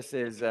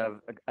purposes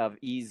of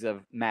ease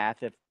of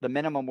math, if the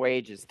minimum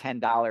wage is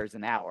 $10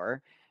 an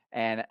hour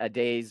and a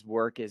day's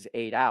work is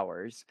 8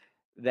 hours,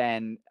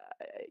 then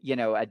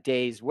a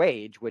day's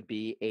wage would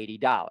be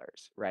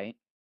 $80, right?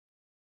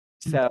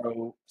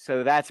 So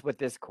that's what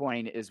this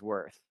coin is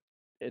worth.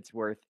 It's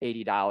worth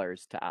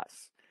 $80 to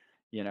us,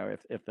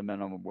 if the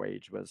minimum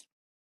wage was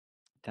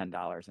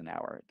 $10 an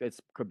hour. This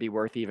could be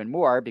worth even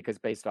more, because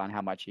based on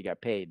how much you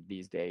get paid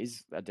these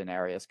days, a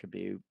denarius could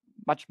be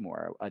much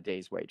more a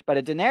day's wage. But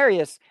a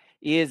denarius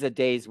is a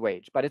day's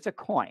wage, but it's a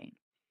coin.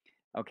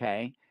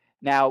 Okay.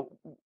 Now,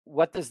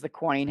 what does the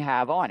coin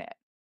have on it?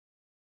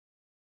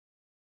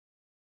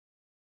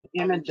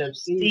 Image of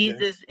Caesar.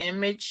 Caesar's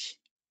image.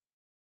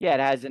 Yeah, it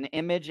has an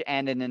image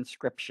and an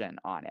inscription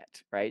on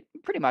it, right?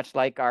 Pretty much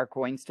like our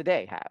coins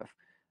today have.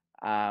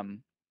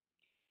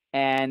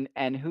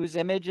 And whose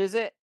image is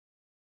it?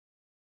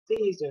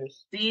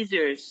 Caesar's.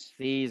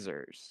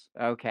 Caesar's.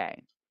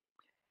 Okay.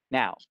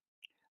 Now,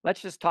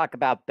 let's just talk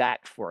about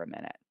that for a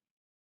minute.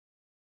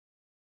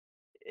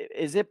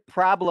 Is it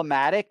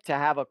problematic to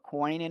have a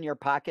coin in your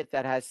pocket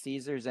that has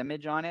Caesar's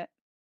image on it?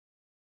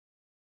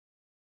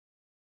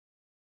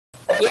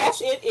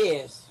 Yes, it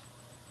is.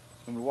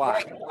 And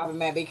why?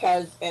 Problematic,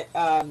 because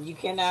you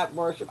cannot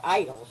worship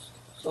idols.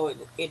 So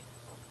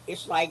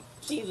it's like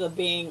Caesar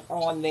being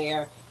on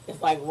there.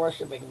 It's like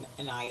worshiping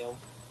an idol.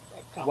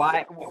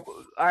 Why?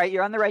 All right,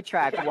 you're on the right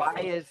track.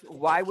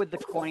 Why would the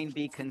coin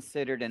be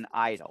considered an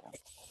idol?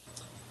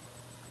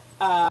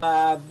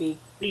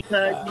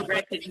 Because you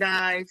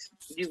recognize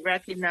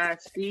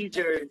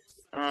Caesar's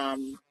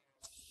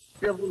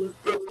civil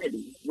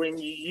authority when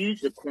you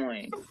use a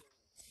coin.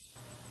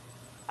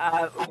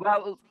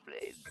 Well,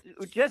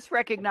 just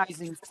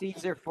recognizing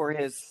Caesar for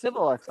his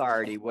civil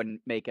authority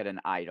wouldn't make it an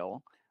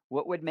idol.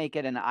 What would make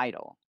it an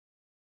idol?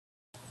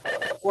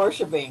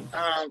 Worshiping.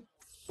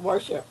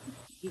 Worship.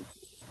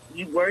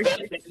 You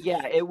worship.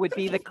 Yeah, it would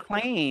be the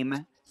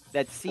claim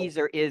that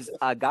Caesar is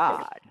a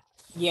god.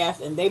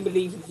 Yes, and they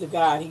believe he's a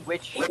god.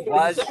 Which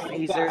was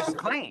Caesar's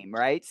claim,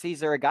 right?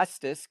 Caesar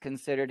Augustus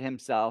considered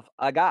himself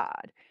a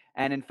god.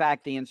 And in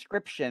fact, the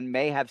inscription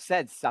may have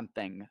said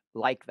something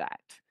like that,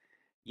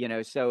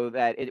 so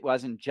that it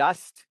wasn't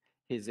just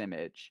his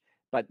image,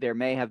 but there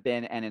may have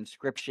been an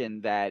inscription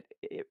that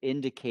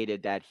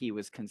indicated that he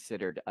was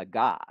considered a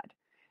god.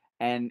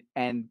 And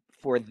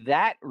for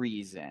that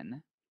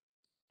reason,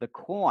 the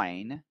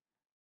coin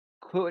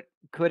could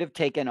have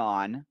taken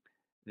on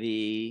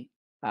the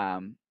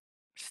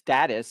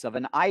status of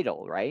an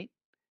idol, right?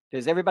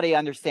 Does everybody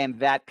understand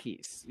that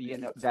piece?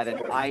 That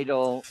an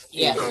idol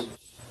Yes.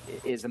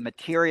 is a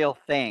material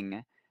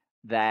thing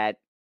that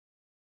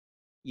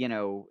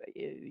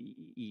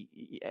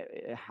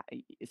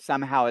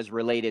somehow is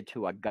related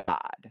to a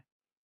god.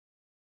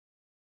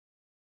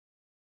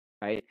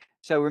 right?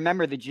 So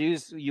remember, the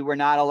Jews, you were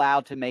not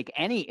allowed to make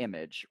any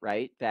image,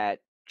 right, that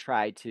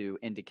tried to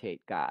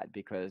indicate God,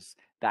 because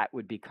that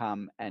would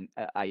become an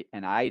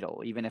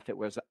idol, even if it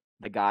was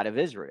the God of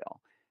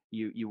Israel.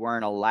 You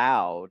weren't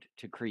allowed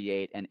to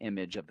create an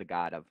image of the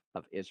God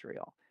of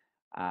Israel.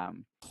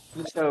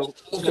 So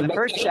the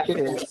first step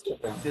is,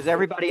 does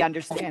everybody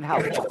understand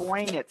how the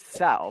coin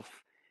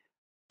itself,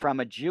 from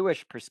a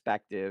Jewish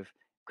perspective,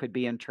 could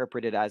be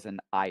interpreted as an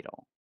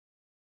idol?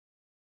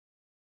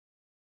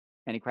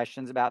 Any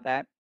questions about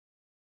that?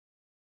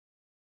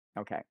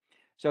 Okay.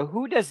 So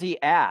who does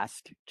he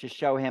ask to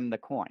show him the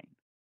coin?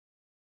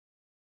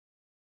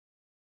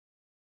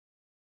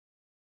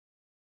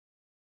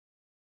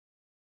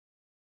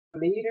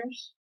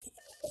 Leaders.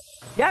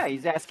 Yeah,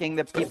 he's asking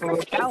the people who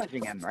are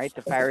challenging him, right?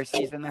 The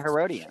Pharisees and the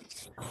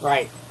Herodians.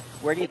 Right.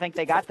 Where do you think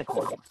they got the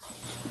coin?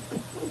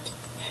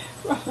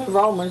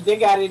 Romans, they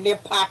got it in their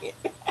pocket.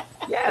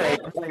 Yeah,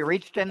 they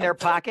reached in their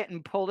pocket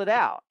and pulled it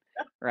out,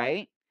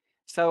 right?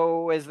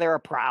 So is there a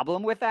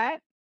problem with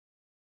that?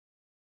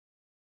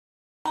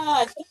 It's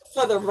not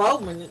for the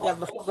Romans,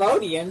 the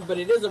Herodians, but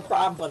it is a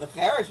problem for the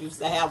Pharisees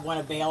to have one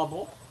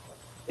available.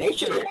 They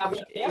should have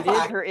it in their It is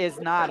pocket. or is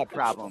not a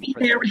problem for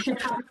Their them.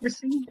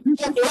 hypocrisy.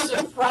 It's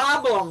a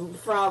problem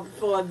for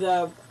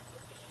the.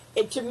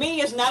 To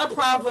me, it's not a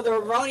problem for the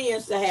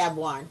Herodians to have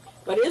one,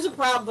 but it is a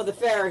problem for the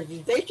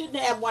Pharisees. They shouldn't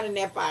have one in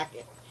their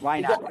pocket.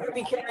 Why Because not? they'd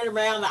be carrying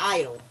around the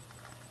idol.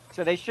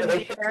 So they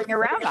shouldn't be carrying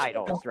around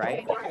idols,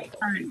 right? Right.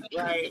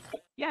 Right.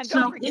 Yeah, and So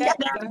don't is forget,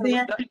 that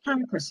their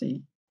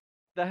hypocrisy?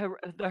 the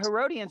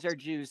Herodians are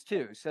Jews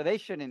too, so they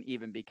shouldn't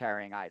even be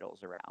carrying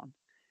idols around.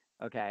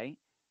 Okay.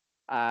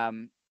 All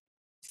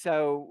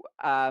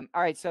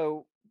right.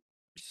 So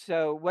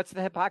what's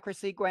the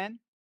hypocrisy, Gwen?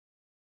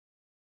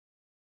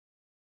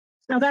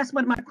 So that's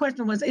what my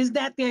question was. Is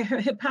that their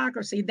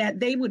hypocrisy, that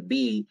they would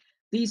be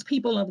these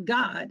people of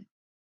God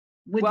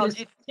with Well,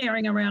 this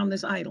carrying around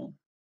this idol?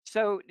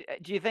 So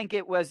do you think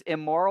it was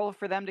immoral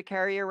for them to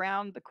carry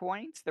around the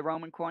coins, the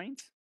Roman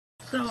coins?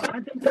 So I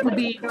think it would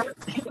be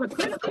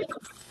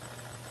hypocritical,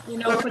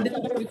 for them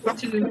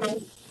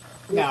to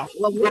No.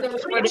 Well, what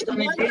else were they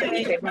going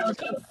to do?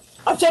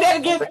 I'll say that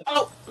again.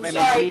 Oh, I'm Wait a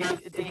sorry.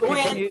 minute, Dee, Gwen,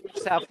 can you mute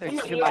yourself?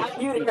 There's too yeah, much. I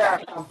muted her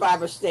by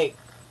mistake.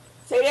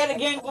 Say that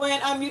again,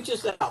 Gwen. Unmute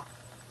yourself.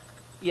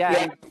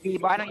 Yeah, Dee,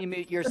 why don't you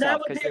mute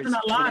yourself? would Because take there's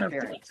a lot of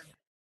interference.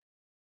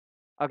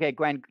 Okay,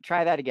 Gwen,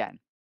 try that again.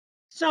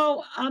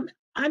 So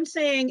I'm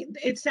saying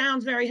it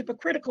sounds very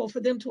hypocritical for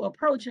them to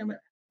approach him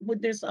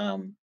with this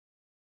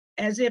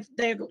as if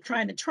they're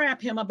trying to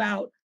trap him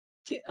about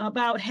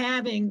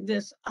having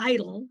this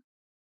idol,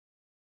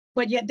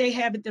 but yet they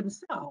have it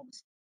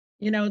themselves.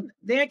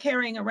 They're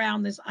carrying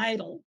around this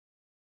idol,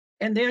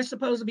 and they're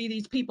supposed to be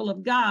these people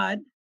of God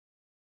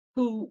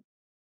who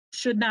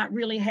should not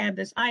really have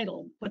this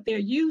idol, but they're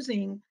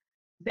using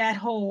that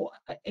whole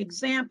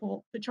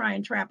example to try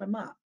and trap him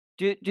up.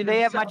 Do they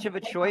have much of a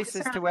choice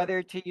as to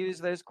whether to use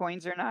those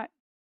coins or not?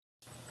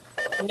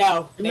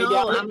 No.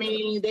 No, I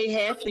mean, they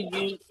have to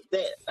use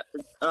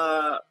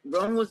that.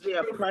 Rome was the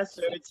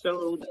oppressor,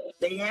 so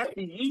they have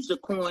to use the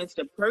coins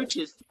to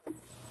purchase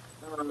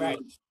Right.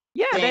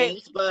 Yeah,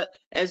 things. But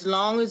as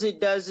long as it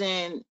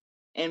doesn't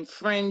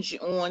infringe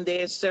on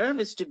their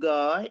service to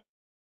God,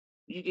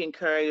 you can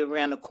carry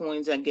around the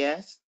coins, I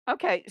guess.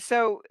 Okay,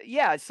 so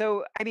yeah,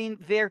 so I mean,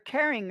 they're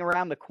carrying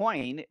around the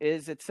coin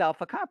is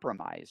itself a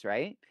compromise,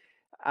 right?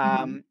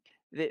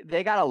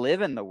 They got to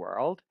live in the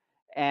world,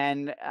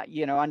 and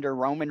under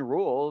Roman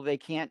rule, they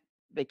can't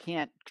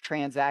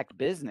transact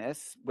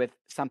business with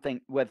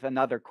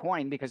another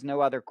coin, because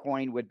no other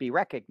coin would be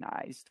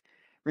recognized.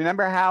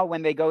 Remember how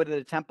when they go to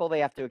the temple,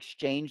 they have to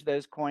exchange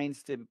those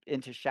coins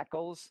into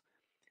shekels,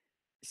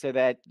 so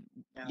that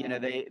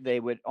they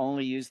would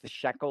only use the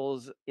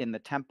shekels in the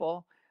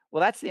temple.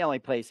 Well, that's the only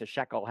place a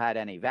shekel had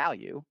any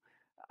value,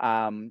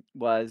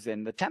 was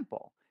in the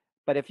temple.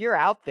 But if you're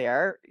out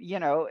there,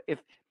 if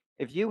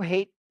you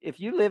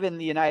live in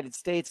the United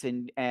States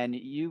and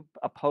you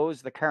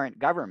oppose the current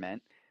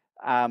government,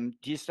 do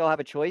you still have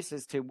a choice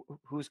as to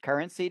whose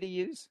currency to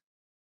use?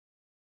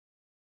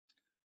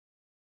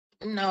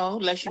 No,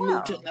 unless you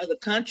move to another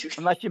country.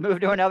 Unless you move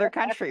to another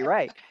country,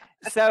 right?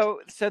 So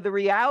the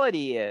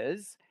reality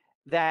is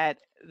that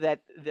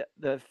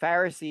the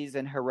Pharisees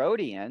and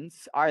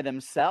Herodians are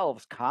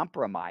themselves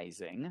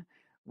compromising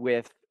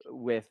with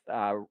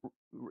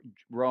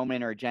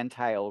Roman or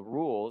Gentile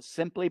rules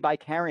simply by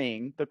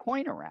carrying the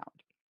coin around.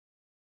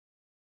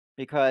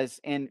 Because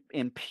in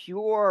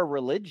pure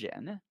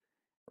religion,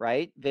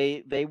 right,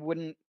 they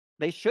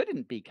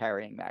shouldn't be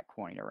carrying that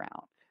coin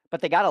around.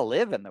 But they got to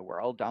live in the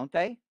world, don't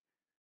they?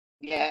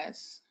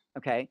 Yes.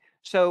 Okay.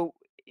 So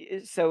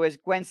as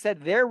Gwen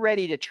said, they're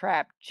ready to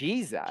trap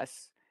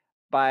Jesus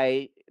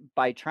by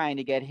trying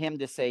to get him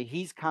to say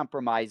he's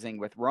compromising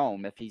with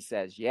Rome if he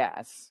says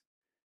yes,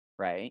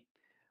 right?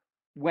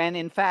 When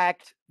in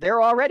fact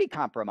they're already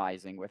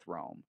compromising with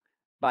Rome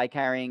by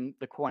carrying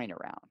the coin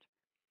around.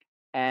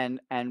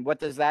 And what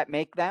does that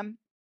make them?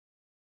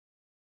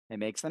 It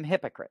makes them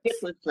hypocrites.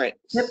 Hypocrites.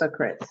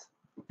 Hypocrites.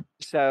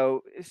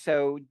 So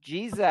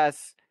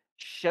Jesus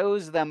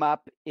shows them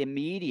up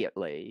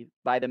immediately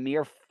by the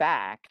mere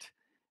fact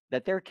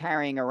that they're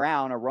carrying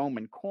around a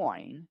Roman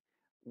coin,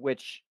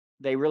 which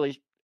they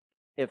really,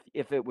 if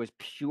it was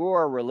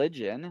pure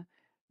religion,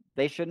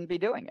 they shouldn't be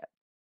doing it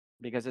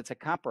because it's a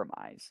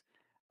compromise.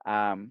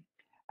 And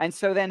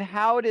so then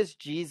how does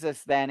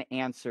Jesus then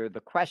answer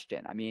the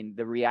question? I mean,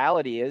 the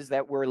reality is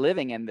that we're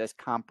living in this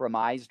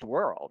compromised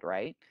world,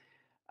 right?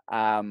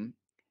 And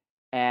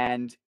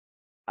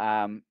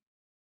um,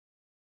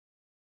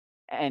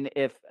 and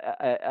if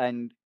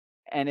and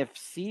if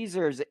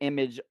Caesar's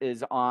image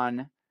is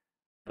on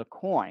the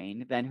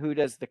coin, then who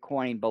does the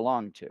coin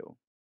belong to?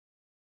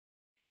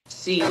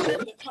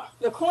 Caesar.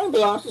 The coin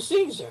belongs to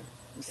Caesar.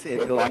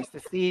 It belongs to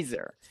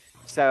Caesar.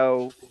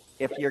 So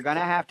if you're going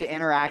to have to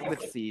interact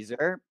with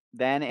Caesar,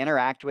 then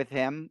interact with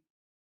him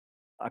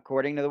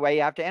according to the way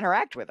you have to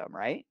interact with him,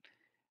 right?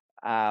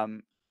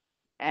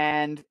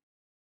 And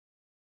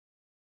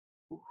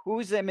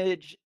whose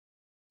image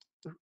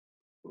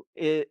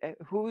is,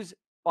 who's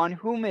on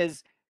whom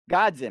is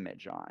God's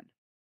image on?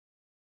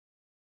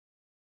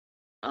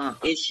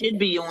 It should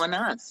be on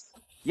us.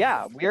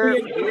 Yeah, we're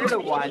the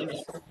ones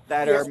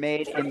that are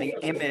made in the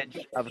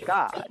image of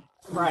God.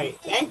 Right.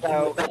 Thank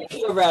So, you. Thank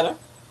you, Loretta.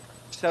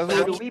 so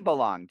who do we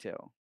belong to?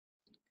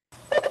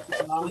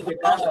 Belong to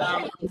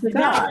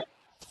God.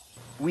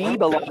 We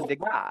belong to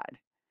God.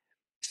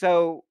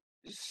 So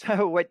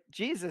what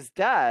Jesus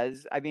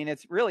does, I mean,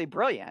 it's really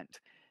brilliant.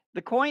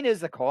 The coin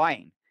is a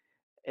coin.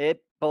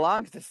 It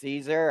belongs to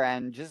Caesar,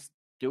 and just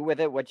do with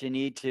it what you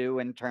need to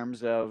in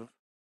terms of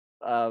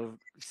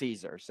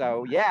Caesar.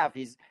 So yeah, if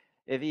he's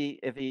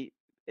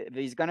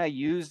going to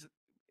use,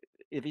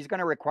 if he's going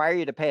to require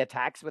you to pay a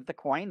tax with the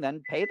coin,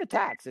 then pay the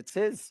tax. It's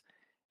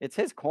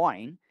his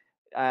coin.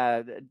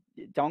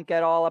 Don't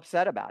get all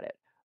upset about it.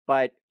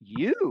 But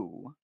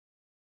you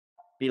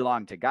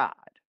belong to God.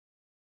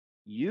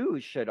 You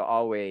should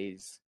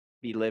always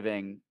be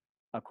living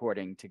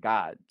according to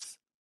God's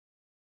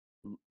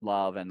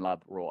love and love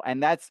rule.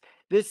 And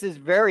this is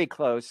very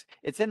close.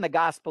 It's in the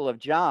Gospel of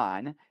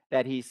John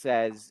that he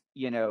says,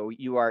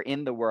 you are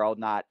in the world,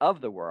 not of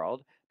the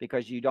world,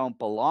 because you don't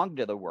belong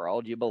to the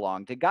world, you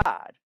belong to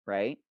God,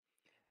 right?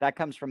 That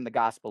comes from the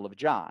Gospel of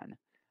John,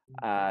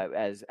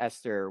 as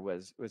Esther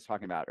was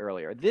talking about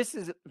earlier. This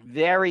is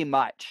very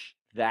much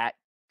that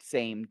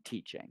same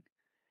teaching.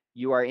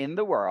 You are in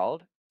the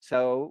world,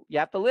 so you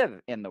have to live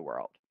in the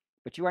world,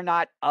 but you are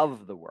not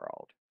of the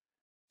world.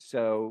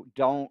 So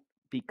don't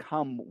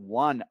become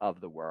one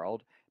of the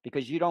world,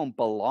 because you don't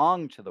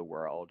belong to the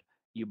world,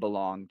 you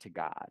belong to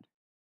God.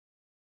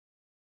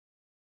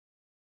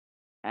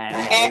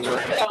 And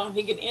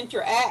he can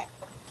interact.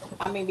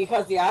 I mean,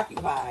 because they're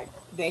occupied,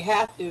 they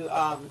have to,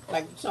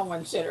 like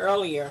someone said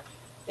earlier,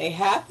 they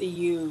have to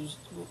use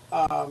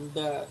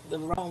the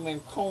Roman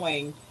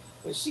coin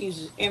with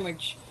Caesar's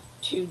image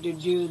to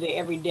do the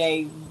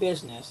everyday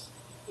business,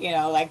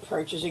 like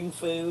purchasing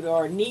food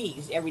or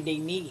everyday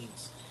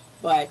needs.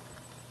 But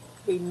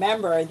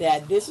remember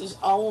that this is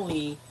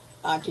only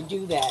to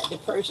do that, to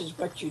purchase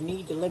what you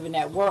need to live in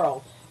that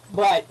world.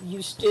 But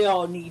you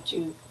still need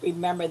to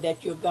remember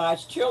that you're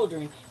God's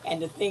children,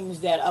 and the things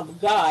that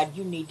of God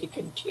you need to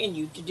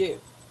continue to do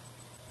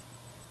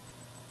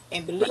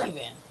and believe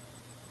in.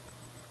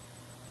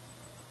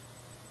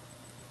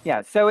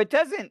 Yeah, so it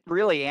doesn't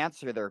really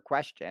answer their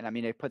question. I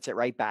mean, it puts it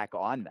right back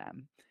on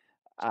them,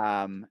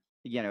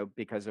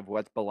 because of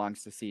what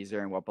belongs to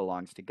Caesar and what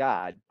belongs to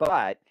God.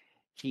 But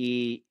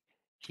he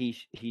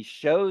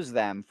shows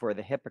them for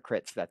the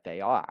hypocrites that they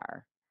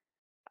are,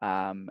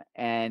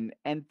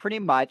 and pretty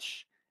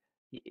much,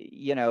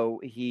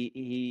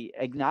 he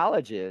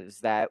acknowledges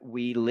that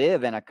we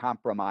live in a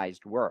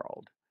compromised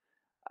world.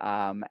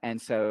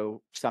 And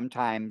so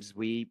sometimes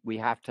we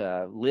have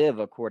to live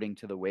according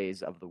to the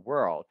ways of the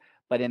world.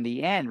 But in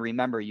the end,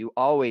 remember, you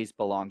always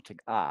belong to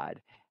God,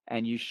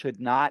 and you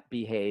should not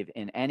behave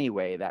in any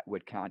way that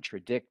would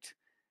contradict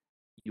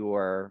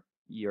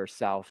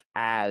yourself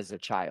as a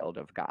child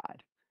of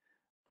God.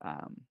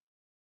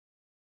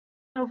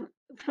 So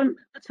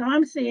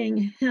I'm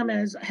seeing him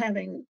as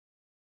having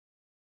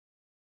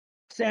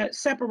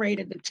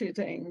separated the two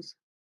things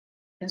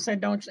and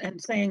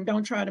saying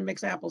don't try to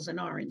mix apples and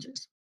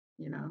oranges.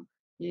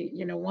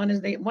 One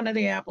is one of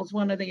the apples,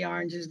 one of the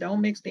oranges.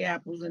 Don't mix the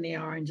apples and the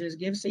oranges.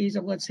 Give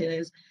Caesar what's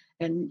his,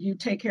 and you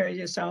take care of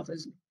yourself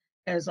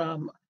as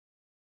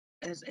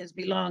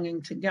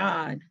belonging to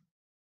God.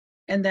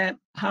 And that,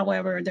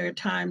 however, there are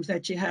times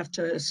that you have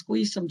to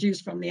squeeze some juice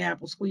from the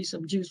apple, squeeze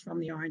some juice from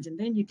the orange, and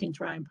then you can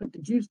try and put the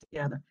juice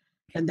together,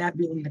 and that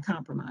being the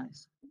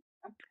compromise.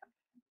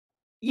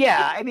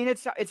 Yeah, I mean,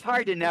 it's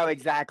hard to know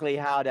exactly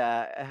how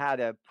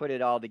to put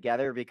it all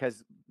together,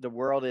 because the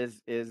world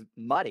is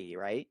muddy,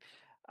 right?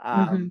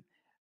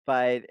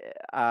 But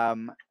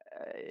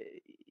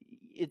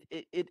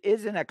it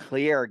isn't a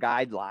clear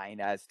guideline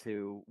as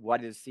to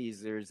what is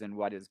Caesar's and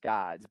what is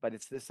God's. But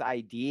it's this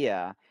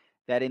idea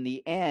that in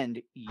the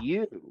end,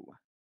 you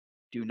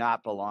do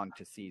not belong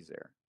to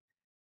Caesar.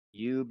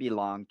 You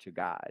belong to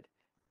God,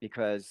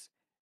 because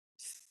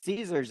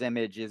Caesar's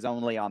image is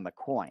only on the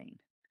coin.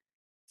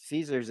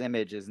 Caesar's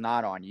image is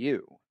not on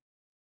you.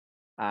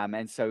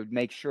 And so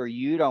make sure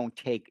you don't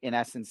take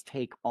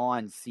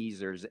on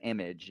Caesar's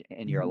image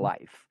in your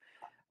life.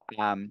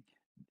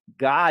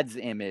 God's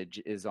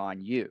image is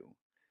on you.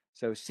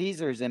 So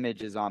Caesar's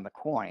image is on the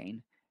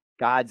coin.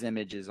 God's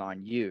image is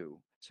on you.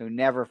 So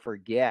never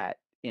forget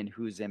in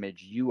whose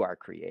image you are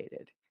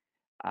created.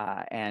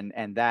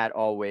 And that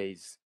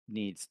always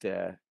needs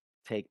to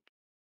take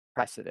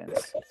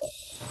precedence.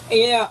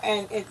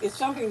 And it's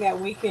something that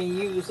we can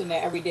use in the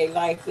everyday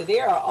life, that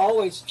there are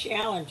always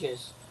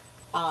challenges.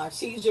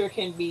 Caesar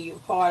can be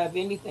part of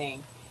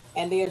anything,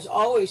 and there's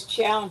always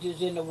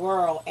challenges in the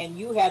world, and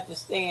you have to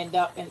stand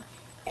up and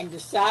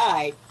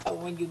decide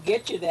when you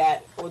get to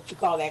that, what you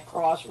call that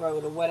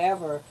crossroad or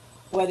whatever,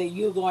 whether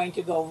you're going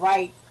to go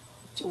right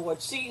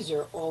towards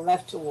Caesar or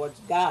left towards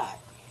God.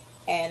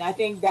 And I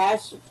think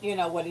that's,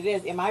 what it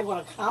is. Am I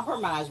going to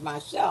compromise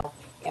myself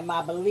and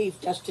my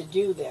belief just to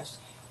do this?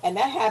 And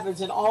that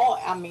happens in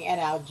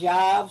our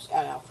jobs,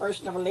 and our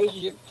personal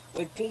relationship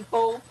with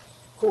people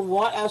who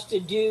want us to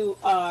do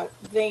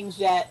things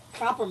that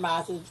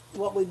compromises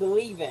what we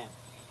believe in.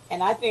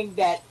 And I think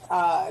that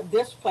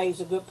this plays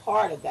a good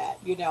part of that,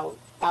 in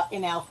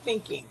our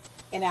thinking.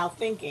 Do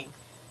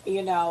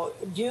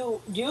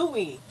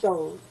we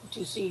go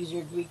to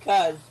Caesar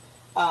because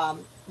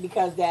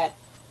that,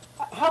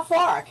 how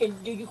far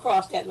do you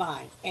cross that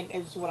line? And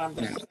it's what I'm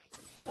just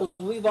saying.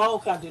 We've all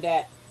come to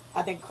that,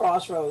 I think,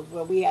 crossroads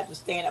where we have to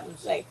stand up and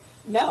say,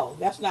 no,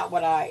 that's not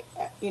what I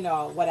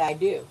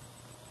do.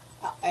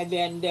 And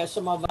then there's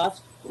some of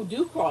us who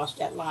do cross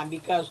that line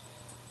because,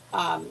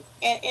 and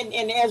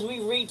as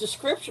we read the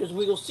scriptures,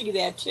 we will see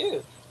that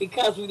too.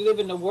 Because we live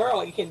in the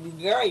world, it can be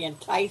very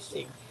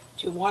enticing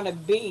to want to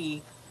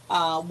be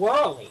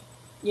worldly,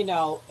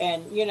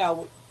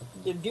 to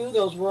do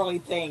those worldly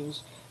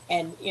things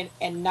and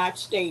not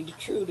stay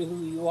true to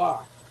who you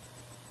are.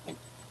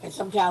 And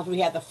sometimes we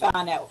have to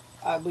find out,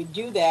 we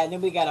do that, and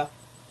then we got to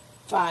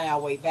find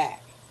our way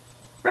back.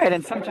 Right.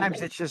 And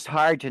sometimes it's just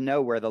hard to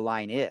know where the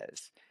line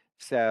is.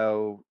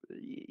 So,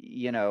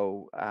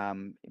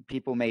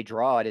 people may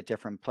draw it at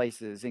different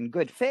places. In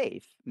good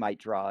faith, might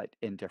draw it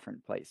in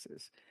different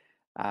places.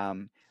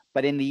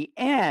 But in the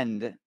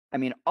end,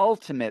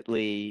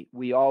 ultimately,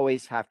 we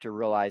always have to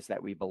realize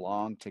that we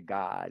belong to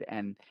God.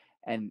 And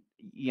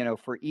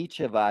for each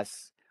of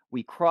us,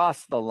 we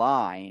cross the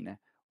line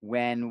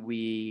when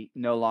we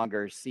no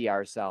longer see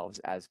ourselves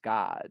as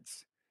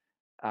gods,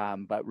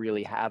 but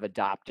really have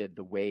adopted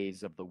the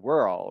ways of the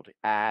world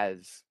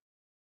as,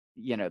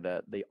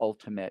 the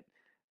ultimate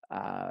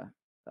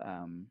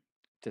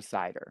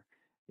decider,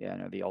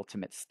 the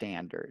ultimate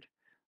standard.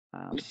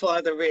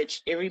 Father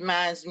Rich, it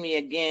reminds me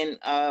again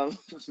of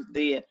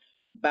the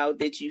bout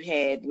that you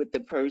had with the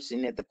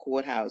person at the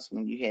courthouse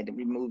when you had to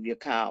remove your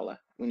collar.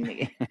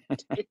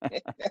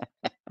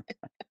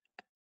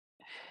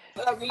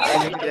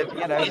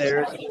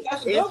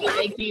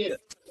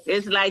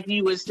 It's like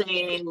you were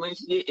saying when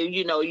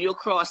you're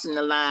crossing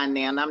the line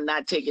now, and I'm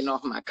not taking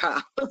off my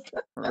collar.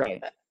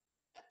 Right.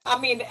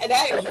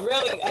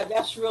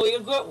 That's really a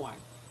good one.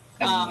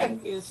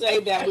 You say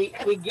that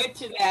we get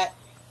to that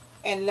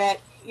and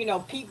let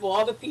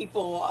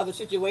other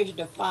situations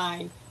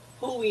define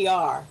who we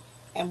are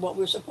and what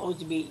we're supposed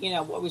to be,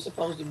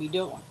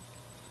 doing.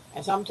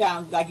 And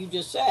sometimes, like you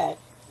just said,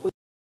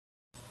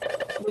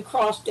 we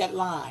cross that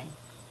line.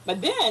 But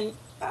then,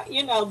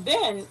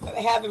 then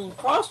having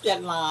crossed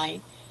that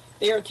line,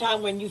 there are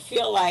times when you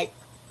feel like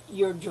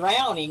you're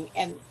drowning,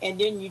 and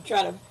then you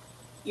try to,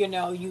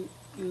 you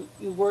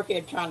work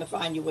at trying to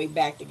find your way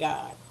back to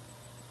God.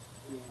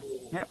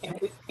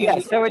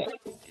 So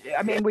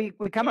we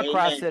come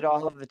across it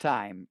all of the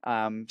time.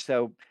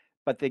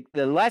 But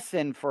the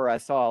lesson for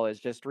us all is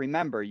just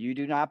remember, you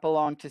do not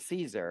belong to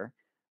Caesar,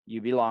 you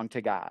belong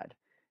to God.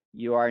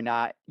 You are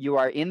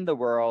in the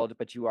world,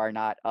 but you are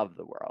not of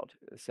the world.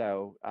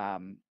 So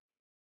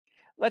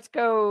let's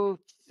go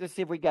to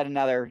see if we got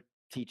another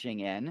teaching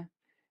in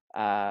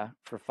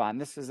for fun.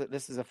 This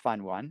is a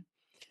fun one.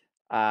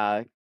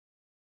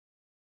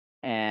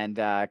 And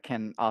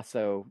can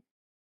also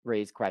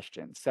raise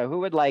questions. So who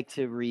would like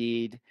to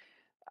read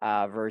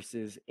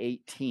verses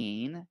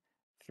 18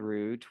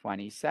 through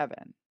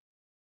 27?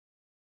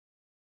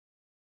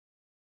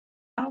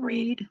 I'll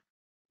read.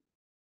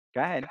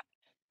 Go ahead.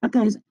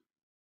 Okay,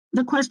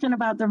 the question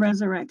about the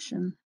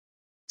resurrection.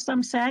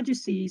 Some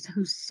Sadducees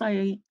who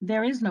say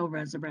there is no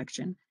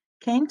resurrection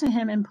came to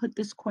him and put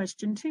this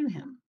question to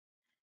him,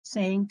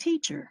 saying,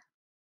 Teacher,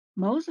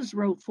 Moses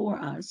wrote for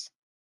us,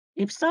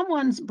 if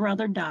someone's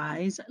brother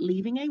dies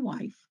leaving a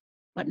wife,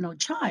 but no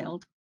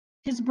child,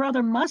 his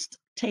brother must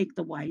take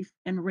the wife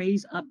and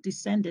raise up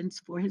descendants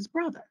for his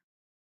brother.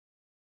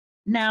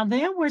 Now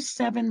there were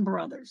 7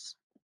 brothers.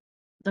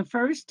 The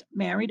first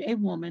married a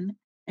woman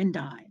and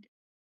died,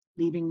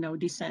 leaving no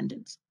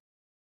descendants.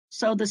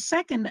 So the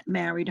second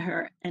married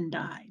her and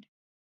died,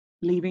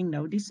 leaving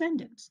no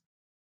descendants.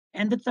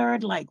 And the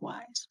third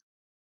likewise.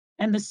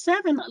 And the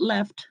 7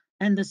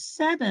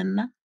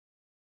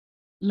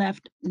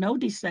 left no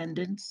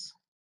descendants.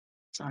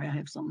 Sorry, I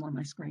have something on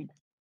my screen.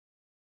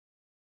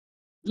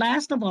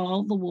 Last of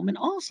all, the woman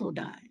also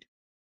died.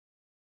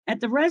 At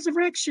the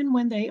resurrection,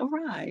 when they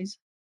arise,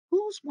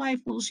 whose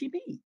wife will she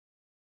be?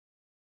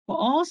 For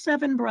all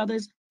 7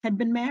 brothers had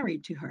been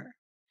married to her.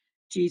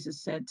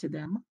 Jesus said to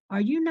them,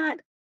 are you not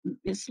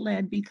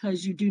misled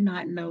because you do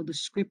not know the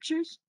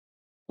scriptures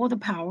or the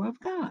power of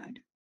God?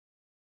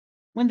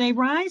 When they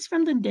rise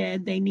from the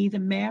dead, they neither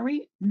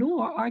marry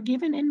nor are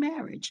given in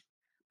marriage,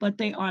 but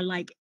they are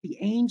like the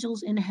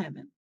angels in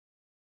heaven.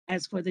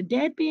 As for the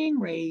dead being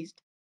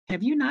raised,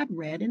 have you not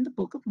read in the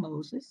book of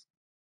Moses,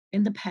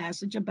 in the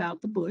passage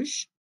about the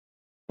bush,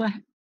 but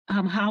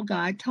how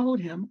God told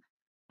him,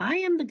 I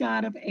am the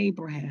God of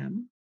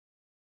Abraham,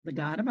 the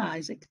God of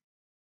Isaac,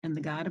 and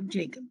the God of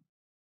Jacob.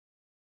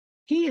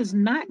 He is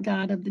not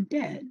God of the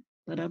dead,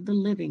 but of the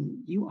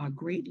living. You are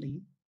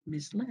greatly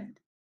misled.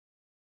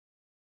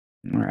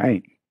 All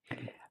right.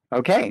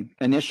 Okay.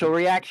 Initial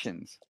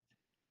reactions.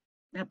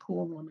 That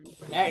poor woman.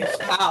 That is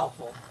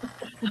powerful.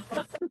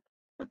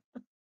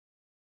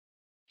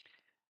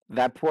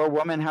 That poor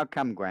woman, how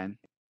come, Gwen?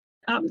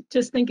 I'm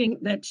just thinking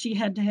that she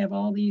had to have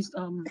all these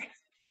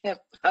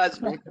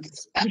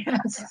Husbands.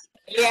 yes.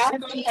 Yeah.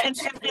 And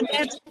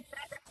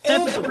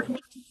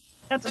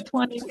that's a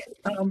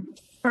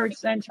 21st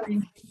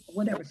century,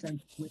 whatever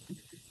century,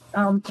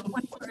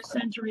 21st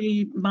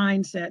century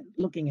mindset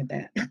looking at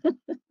that.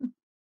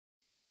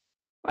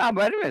 Well,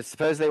 but I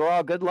suppose they were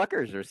all good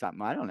lookers or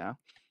something. I don't know.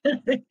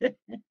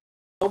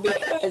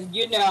 Because,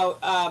 you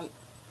know,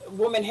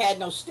 women had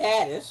no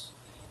status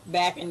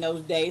back in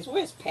those days.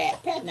 Where's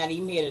Pat? Pat not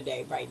even here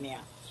today right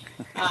now.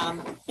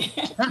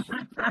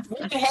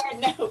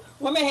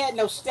 Women had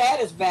no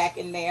status back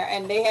in there,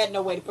 and they had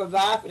no way to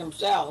provide for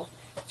themselves.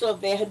 So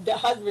if the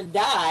husband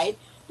died,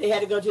 they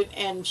had to go to,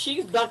 and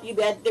she's lucky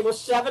that there were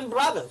 7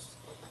 brothers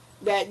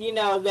that, you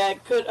know,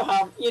 that could,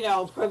 you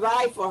know,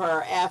 provide for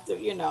her after,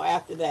 you know,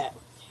 after that.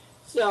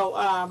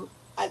 So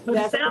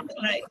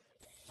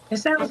It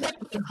sounds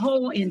like the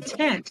whole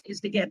intent is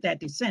to get that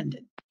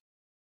descendant.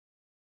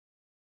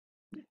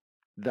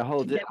 The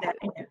whole.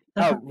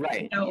 Oh,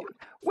 right.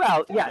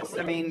 Well, yes.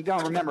 I mean,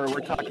 don't remember,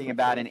 we're talking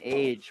about an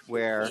age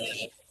where,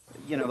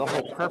 you know, the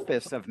whole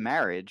purpose of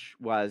marriage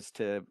was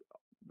to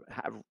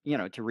have, you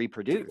know, to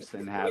reproduce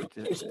and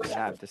to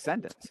have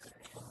descendants.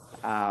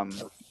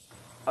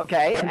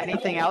 Okay.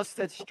 Anything else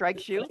that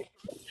strikes you?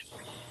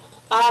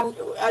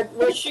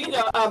 Was she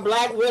a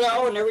black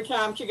widow, and every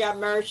time she got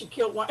married, she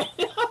killed one?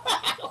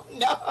 I don't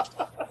know.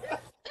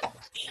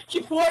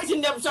 She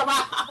poisoned them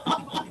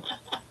somehow.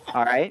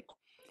 All right.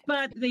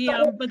 But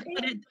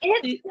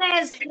it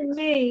says to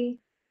me,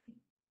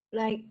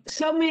 like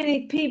so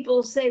many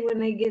people say when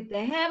they get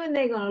to heaven,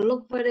 they're going to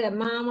look for their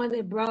mama,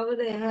 their brother,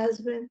 their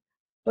husband.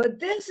 But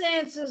this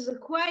answers the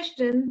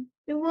question,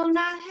 you will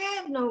not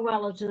have no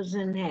relatives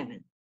in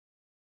heaven.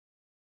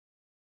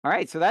 All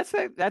right. So that's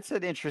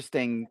an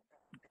interesting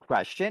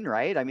question,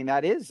 right? I mean,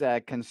 that is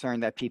a concern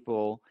that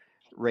people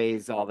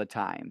raise all the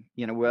time.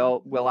 You know,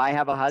 will I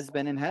have a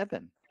husband in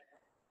heaven?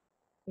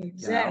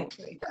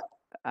 Exactly. You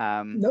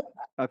know? Nope.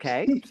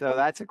 Okay, so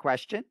that's a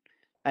question.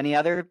 Any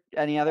other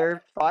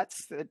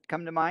thoughts that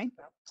come to mind?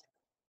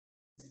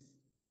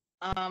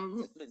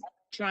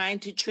 Trying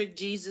to trick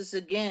Jesus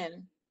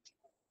again.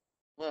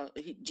 Well,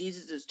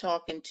 Jesus is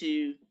talking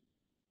to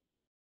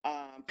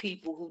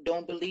people who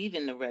don't believe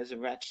in the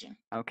resurrection.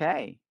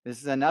 Okay, this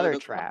is another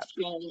trap.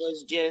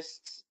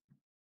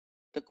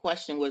 The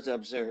question was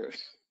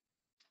observed.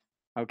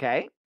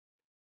 Okay,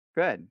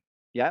 good.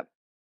 Yep.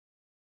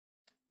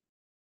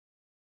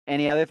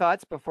 Any other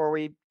thoughts before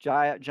we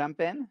jump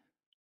in?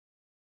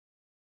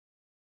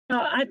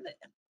 No,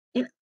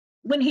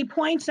 when he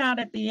points out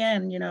at the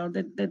end, you know,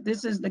 that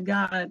this is the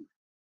God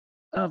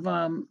of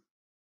the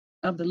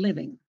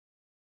living,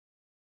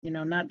 you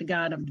know, not the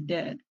God of the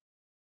dead.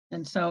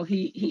 And so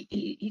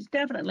he's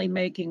definitely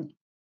making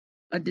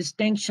a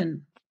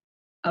distinction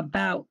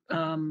about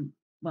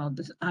well,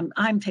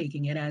 I'm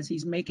taking it as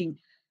he's making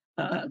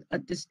a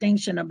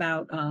distinction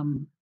about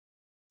an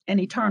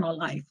eternal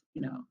life,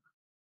 you know,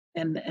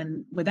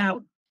 and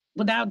without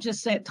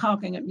just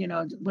talking, you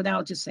know,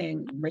 without just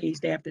saying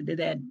raised after the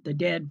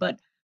dead, but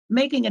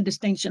making a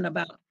distinction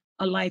about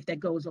a life that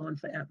goes on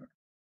forever.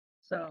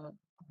 So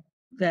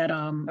that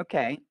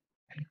okay.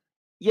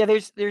 Yeah,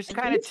 there's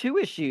kind of 2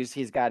 issues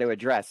he's got to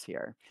address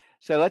here.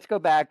 So let's go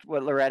back to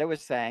what Loretta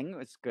was saying.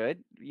 It's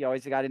good. You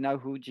always got to know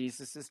who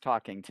Jesus is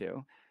talking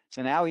to.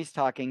 So now he's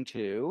talking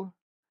to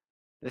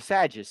the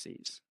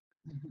Sadducees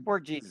or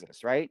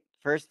Jesus, right?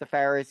 First the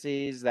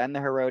Pharisees, then the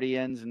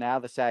Herodians, and now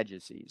the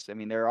Sadducees. I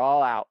mean, they're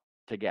all out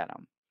to get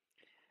him.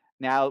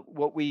 Now,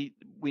 what we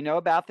know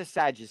about the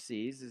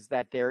Sadducees is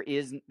that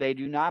they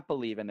do not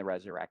believe in the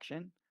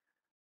resurrection.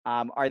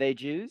 Are they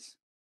Jews?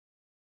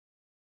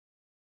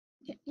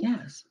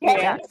 Yes.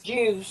 Yeah,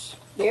 Jews.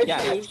 They're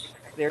Jews.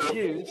 They're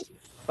Jews,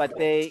 but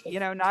they, you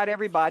know, not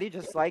everybody,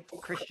 just like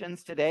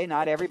Christians today,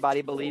 not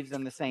everybody believes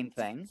in the same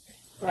thing.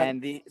 Right.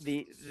 And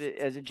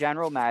as a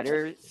general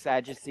matter,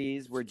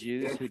 Sadducees were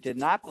Jews who did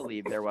not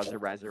believe there was a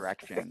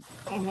resurrection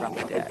from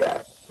the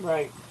dead.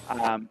 Right.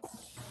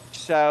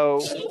 So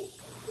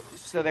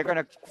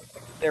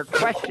their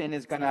question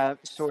is gonna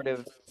sort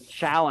of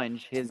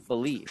challenge his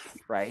belief,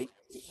 right,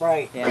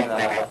 Right.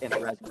 in the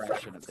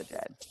resurrection of the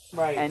dead.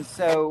 Right. And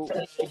so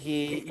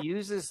he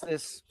uses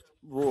this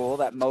rule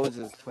that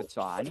Moses puts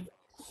on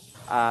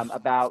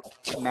about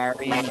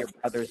marrying your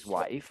brother's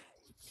wife.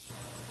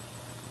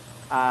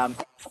 And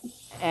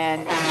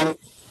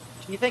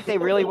do you think they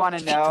really want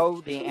to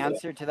know the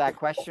answer to that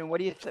question? What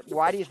do you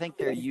why do you think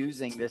they're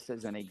using this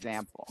as an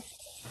example?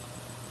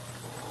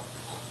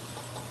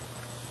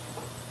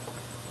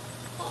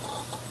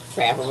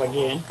 Trap him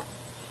again.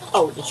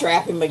 Oh, to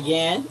trap him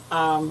again.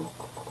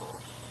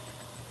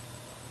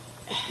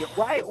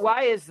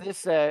 Why is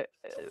this a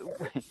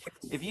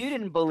if you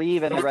didn't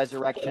believe in the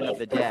resurrection of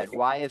the dead,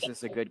 why is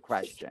this a good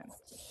question?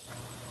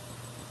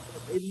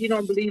 If you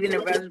don't believe in the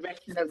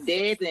resurrection of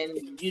dead,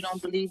 then you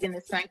don't believe in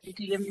the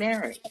sanctity of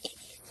marriage.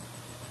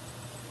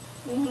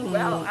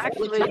 Well,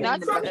 actually,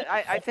 not.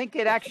 I think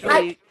it I,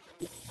 actually.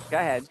 Go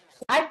ahead.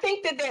 I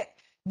think that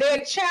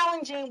they're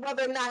challenging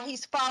whether or not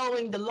he's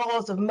following the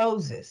laws of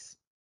Moses.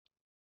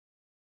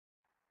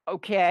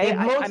 Okay, If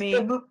I Moses,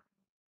 mean,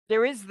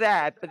 there is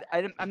that, but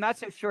I'm not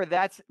so sure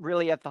that's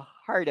really at the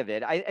heart of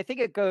it. I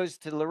think it goes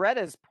to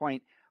Loretta's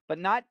point, but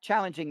not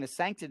challenging the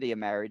sanctity of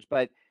marriage,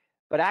 but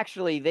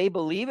actually they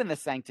believe in the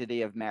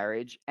sanctity of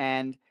marriage,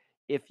 and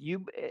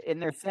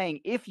they're saying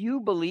if you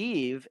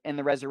believe in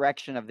the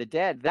resurrection of the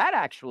dead, that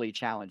actually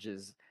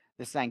challenges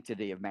the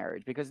sanctity of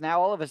marriage, because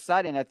now all of a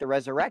sudden at the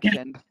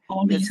resurrection,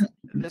 All these,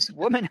 this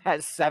woman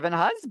has 7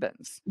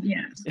 husbands.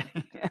 yes.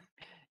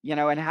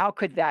 And how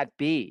could that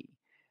be?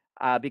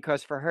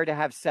 Because for her to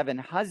have 7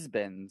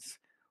 husbands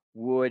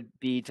would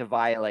be to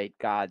violate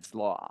God's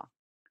law.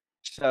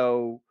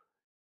 So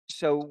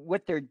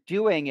what they're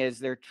doing is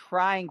they're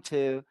trying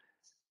to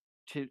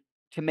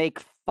make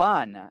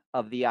fun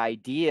of the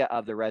idea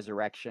of the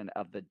resurrection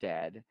of the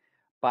dead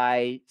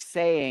by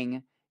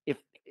saying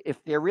if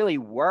there really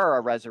were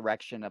a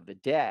resurrection of the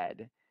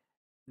dead,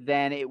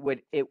 then it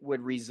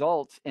would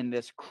result in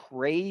this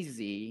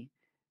crazy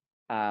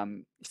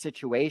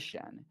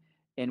situation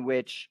in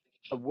which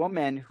a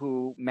woman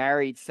who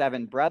married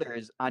 7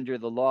 brothers under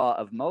the law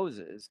of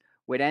Moses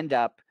would end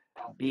up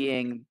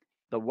being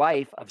the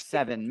wife of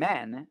 7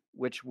 men,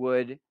 which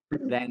would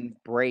then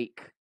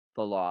break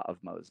the law of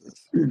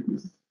Moses.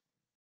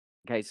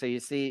 Okay, so you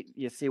see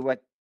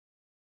what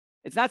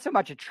it's not so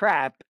much a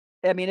trap.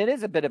 I mean, it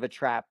is a bit of a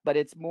trap, but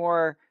it's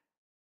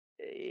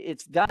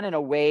done in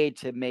a way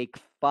to make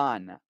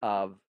fun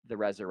of the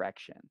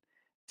resurrection,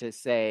 to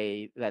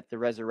say that the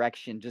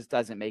resurrection just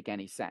doesn't make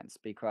any sense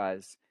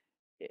because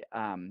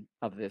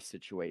of this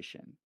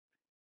situation.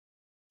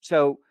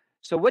 So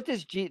what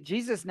does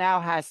Jesus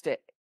now has to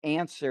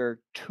answer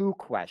 2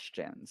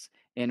 questions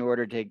in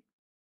order to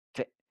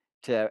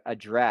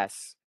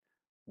address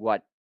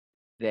what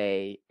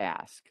they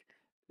ask.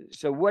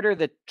 So what are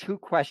the 2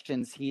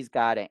 questions he's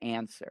got to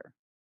answer?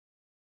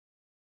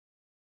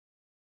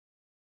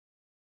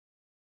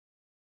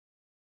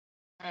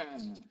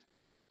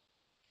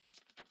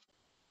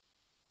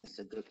 That's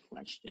a good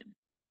question.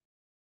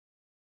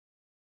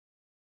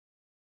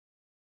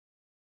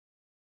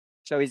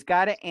 So he's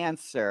got to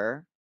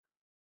answer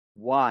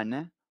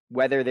 1,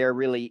 whether there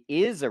really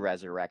is a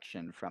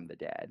resurrection from the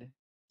dead,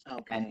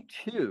 Okay. and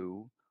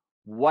 2,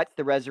 what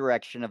the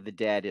resurrection of the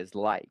dead is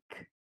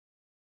like.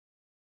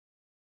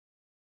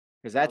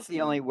 Because that's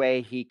the only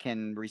way he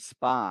can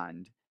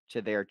respond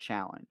to their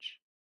challenge.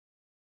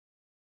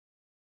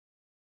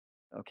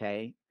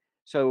 Okay,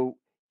 so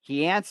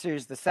he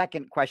answers the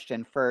second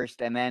question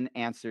first and then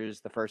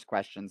answers the first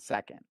question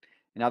second.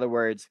 In other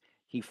words,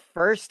 he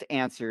first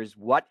answers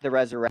what the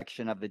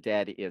resurrection of the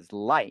dead is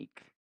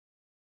like,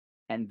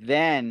 and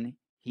then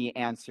he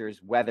answers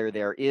whether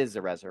there is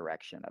a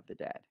resurrection of the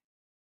dead.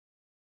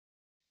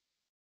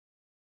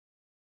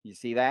 You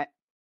see that?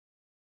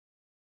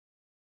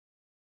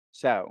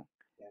 So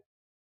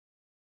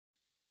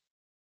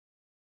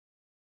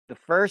the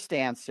first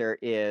answer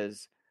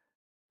is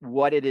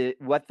what the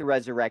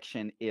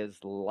resurrection is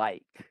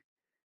like.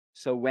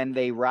 So when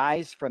they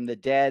rise from the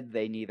dead,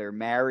 they neither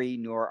marry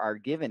nor are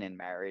given in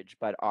marriage,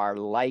 but are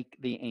like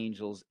the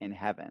angels in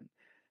heaven.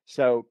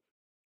 So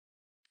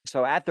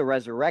at the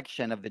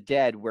resurrection of the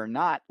dead, we're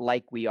not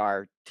like we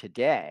are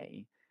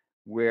today.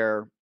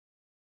 We're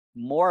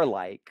more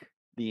like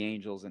the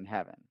angels in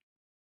heaven.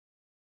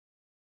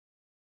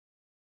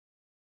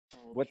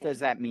 What does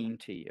that mean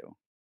to you?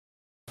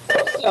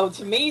 So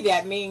to me,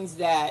 that means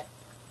that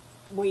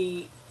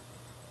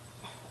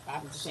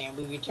I'm just saying,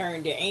 we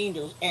return to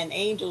angels, and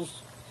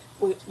angels,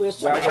 we're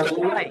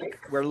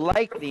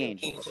like the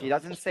angels. She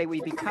doesn't say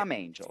we become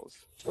angels.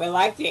 We're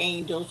like the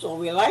angels, so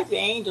we're like the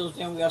angels,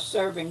 then we are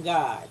serving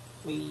God.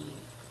 We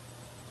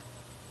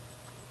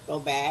go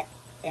back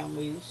and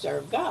we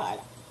serve God.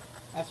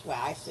 That's why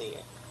I see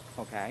it.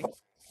 Okay.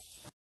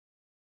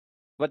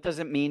 What does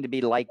it mean to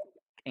be like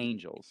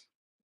angels?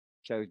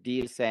 So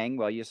D is saying,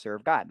 well, you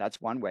serve God.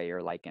 That's one way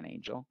you're like an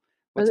angel.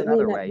 Does What's it mean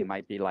another that way you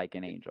might be like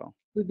an angel?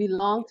 we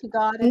belong to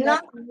God at that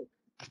Not point?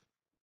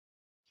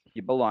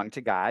 You belong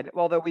to God,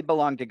 although we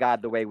belong to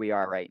God the way we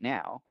are right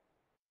now.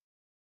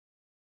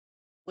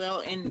 Well,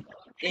 in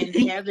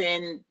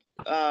heaven,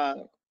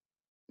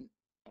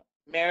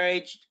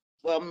 marriage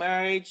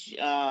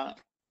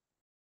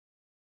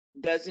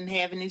doesn't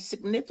have any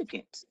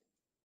significance.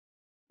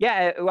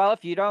 Yeah, well,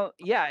 if you don't,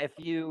 yeah, if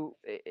you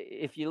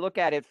look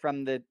at it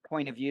from the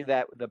point of view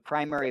that the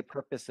primary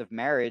purpose of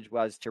marriage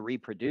was to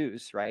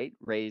reproduce, right?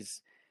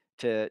 Raise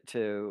to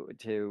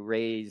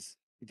raise,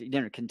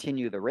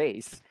 continue the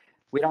race.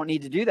 We don't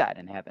need to do that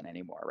in heaven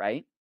anymore,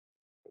 right?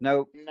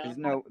 No,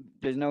 No,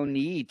 there's no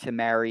need to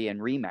marry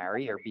and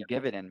remarry or be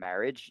given in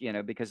marriage,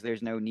 because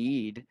there's no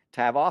need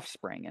to have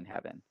offspring in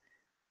heaven.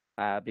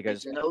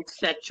 Because there's no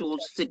sexual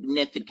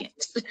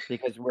significance.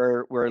 because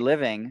we're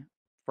living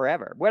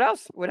forever. What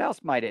else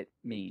might it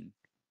mean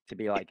to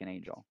be like an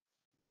angel?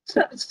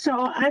 So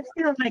I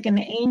feel like an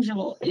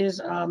angel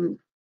is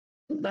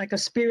like a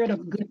spirit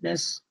of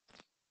goodness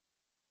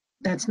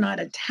that's not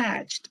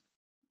attached,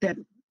 but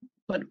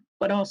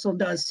also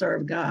does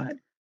serve God.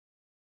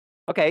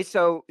 Okay,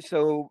 so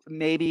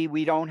maybe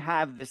we don't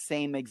have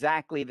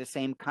exactly the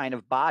same kind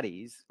of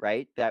bodies,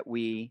 right, that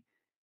we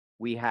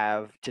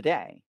have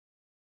today.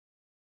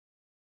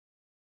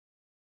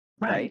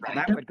 Right. And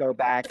that would go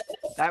back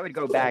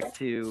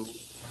to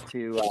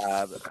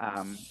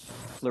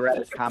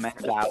Loretta's comment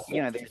about,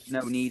 there's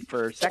no need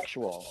for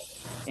sexual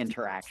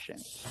interaction.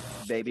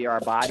 Maybe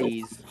our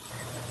bodies,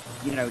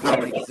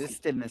 don't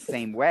exist in the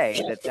same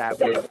way that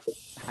would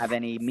have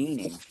any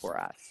meaning for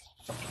us.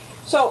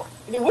 So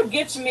what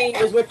gets me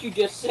is what you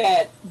just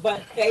said,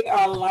 but they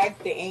are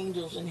like the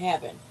angels in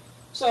heaven.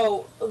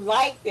 So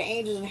like the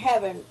angels in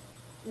heaven,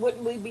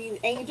 wouldn't we be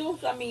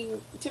angels? I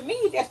mean, to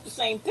me, that's the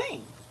same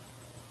thing.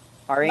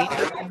 Are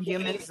angels and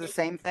humans the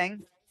same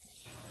thing?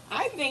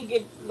 I think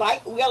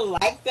we're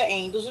like the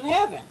angels in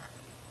heaven.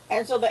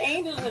 And so the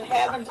angels in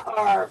heaven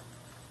are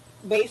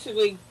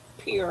basically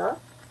pure,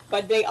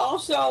 but they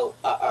also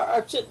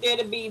are there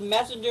to be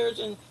messengers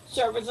and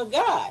servants of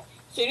God.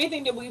 So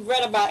anything that we've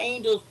read about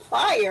angels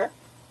prior,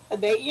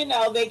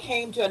 they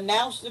came to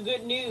announce the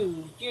good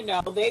news.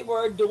 They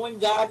were doing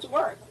God's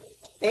work.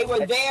 They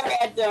were there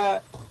at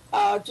the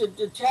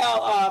to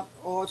tell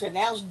or to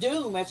announce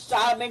doom at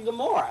Sodom and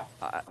Gomorrah.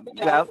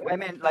 Well, I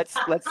mean, let's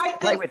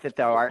play with it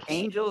though. Are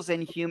angels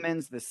and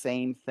humans the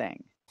same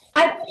thing?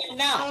 May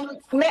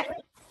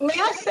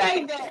I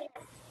say that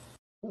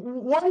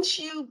once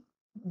you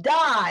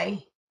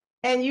die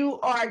and you're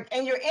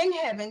in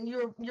heaven,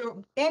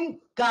 you're in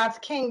God's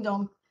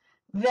kingdom,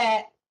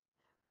 that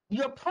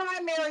your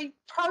primary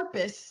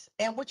purpose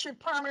and what you're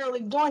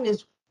primarily doing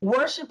is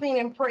worshiping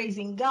and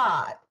praising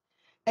God.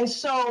 And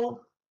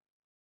so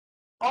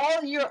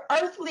all your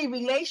earthly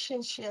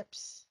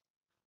relationships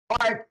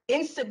are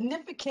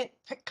insignificant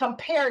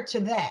compared to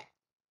that.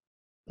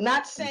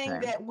 Not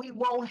saying that we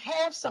won't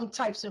have some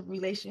types of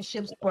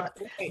relationships, but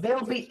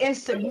they'll be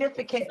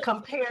insignificant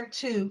compared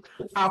to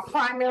our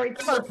primary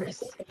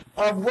purpose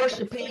of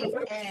worshiping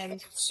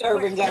and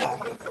serving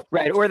God.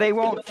 Right, or they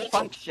won't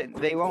function.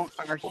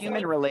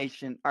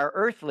 Our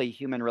earthly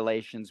human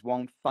relations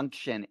won't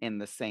function in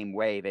the same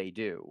way they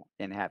do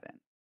in heaven.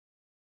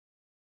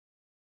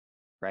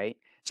 Right?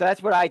 So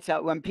that's what I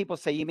tell when people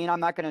say, "You mean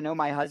I'm not going to know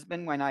my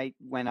husband when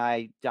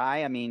I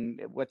die?" I mean,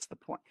 what's the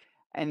point?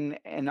 And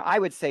I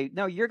would say,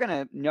 no, you're going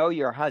to know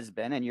your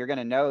husband and you're going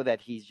to know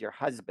that he's your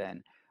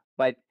husband,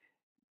 but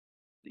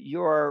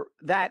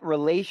that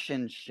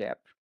relationship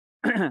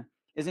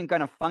isn't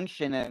going to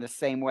function in the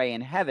same way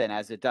in heaven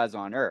as it does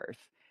on earth.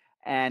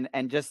 And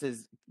just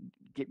as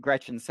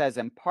Gretchen says,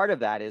 and part of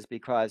that is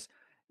because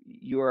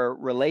your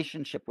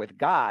relationship with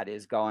God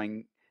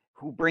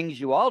who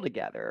brings you all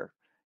together,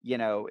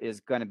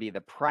 is going to be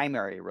the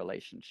primary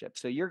relationship.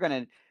 So you're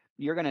going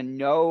to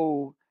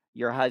know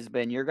your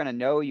husband, you're going to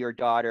know your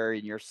daughter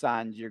and your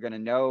sons, you're going to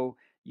know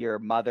your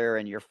mother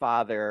and your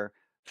father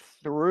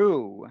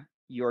through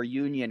your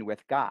union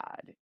with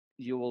God.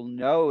 You will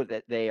know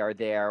that they are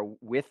there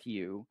with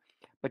you,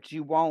 but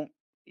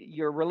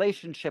your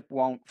relationship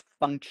won't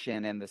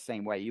function in the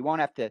same way. You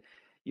won't have to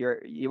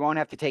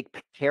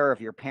take care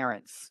of your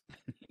parents,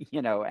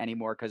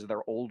 anymore because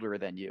they're older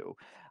than you.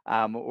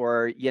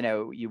 Or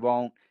you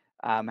won't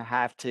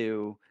have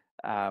to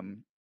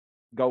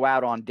go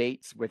out on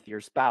dates with your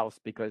spouse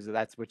because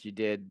that's what you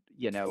did,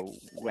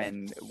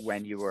 when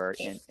you were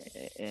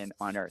in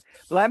on earth.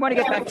 But I want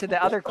to get back to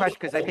the other question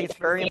because I think it's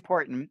very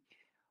important.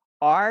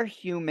 Are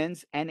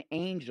humans and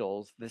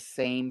angels the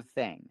same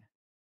thing?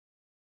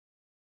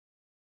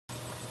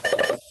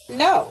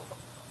 No.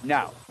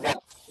 No,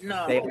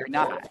 they are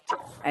not.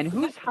 And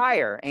who's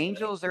higher,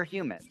 angels or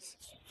humans?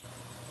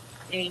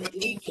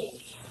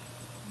 Angels.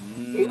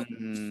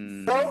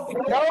 No,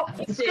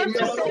 Scripture says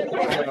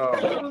that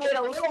you made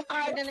a little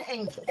higher than the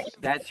angels.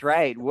 That's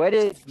right. What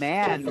is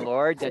man,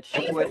 Lord, that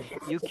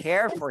you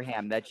care for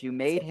him, that you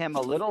made him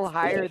a little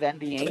higher than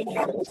the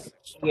angels?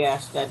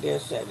 Yes, that did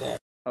say that.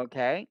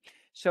 Okay.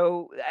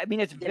 So, I mean,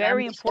 it's Did I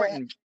very miss that?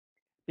 important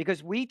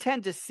because we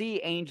tend to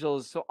see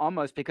angels so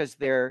almost because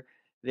they're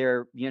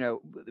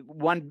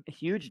one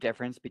huge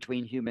difference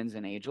between humans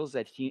and angels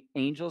that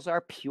angels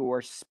are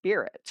pure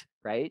spirit,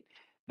 right?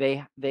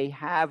 They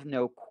have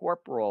no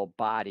corporal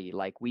body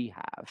like we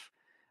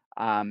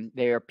have.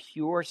 They are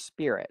pure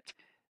spirit.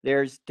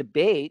 There's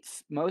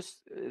debates.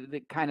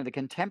 The kind of the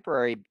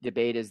contemporary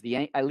debate is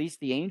at least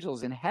the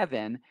angels in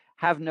heaven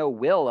have no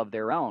will of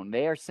their own.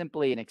 They are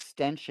simply an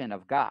extension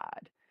of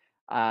God,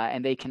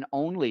 and they can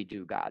only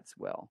do God's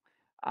will.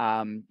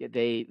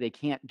 They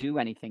can't do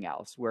anything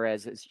else.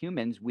 Whereas as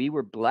humans, we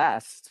were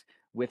blessed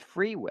with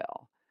free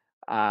will.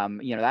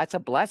 That's a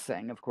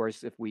blessing. Of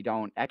course, if we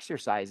don't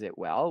exercise it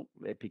well,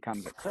 it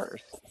becomes a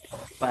curse.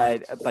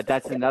 But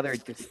that's another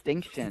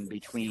distinction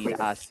between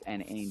us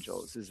and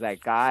angels, is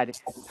that God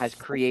has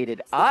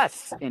created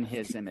us in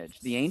his image.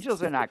 The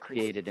angels are not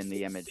created in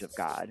the image of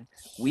God.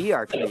 We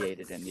are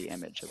created in the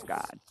image of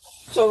God.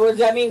 So does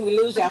that mean we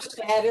lose our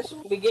status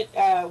when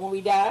we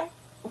die?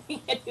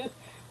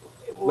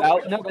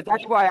 Well, no, but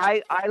that's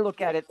why I look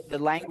at it, the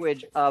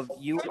language of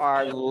you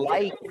are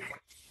like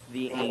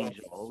the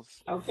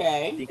angels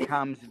Okay.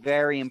 becomes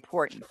very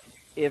important.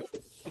 If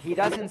he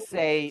doesn't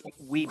say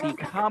we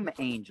become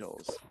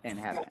angels in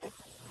heaven,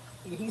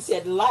 He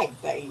said like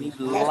the we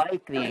angels.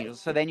 like the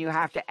angels. So then you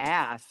have to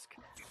ask,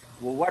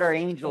 well, what are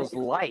angels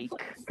like?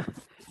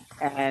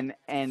 And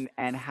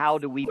how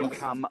do we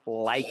become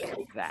like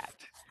that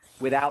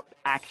without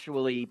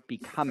actually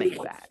becoming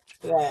that?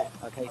 That.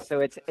 Okay, so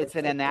it's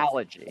an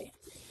analogy.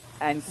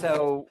 And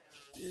so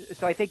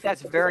I think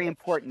that's very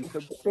important.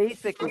 So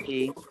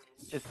basically,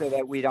 just so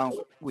that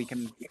we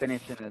can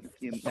finish in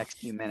the next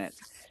few minutes.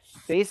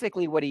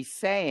 Basically, what he's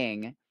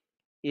saying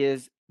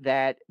is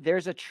that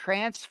there's a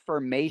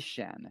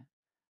transformation,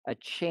 a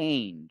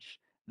change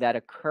that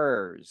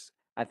occurs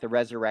at the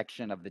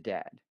resurrection of the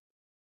dead.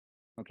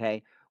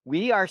 Okay,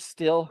 we are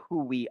still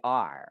who we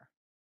are.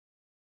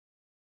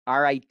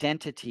 Our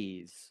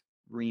identities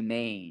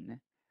remain,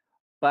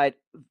 but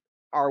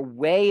our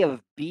way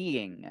of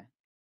being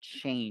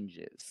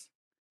changes.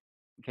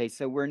 Okay,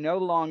 so we're no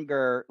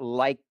longer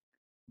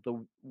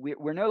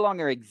we're no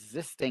longer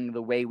existing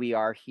the way we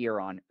are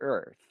here on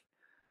earth.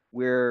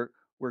 We're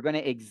going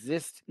to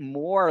exist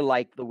more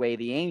like the way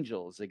the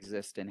angels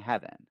exist in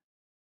heaven.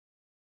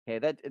 Okay,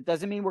 that it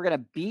doesn't mean we're going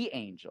to be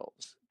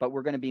angels, but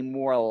we're going to be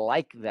more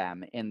like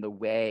them in the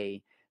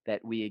way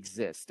that we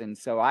exist. And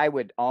so I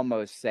would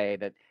almost say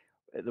that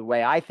the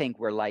way I think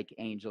we're like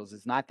angels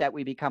is not that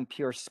we become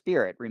pure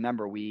spirit.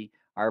 Remember,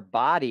 our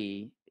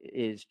body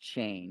is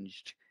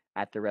changed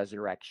at the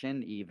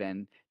resurrection,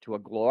 even to a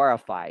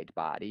glorified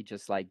body,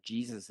 just like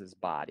Jesus's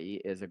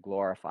body is a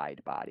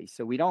glorified body.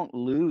 So we don't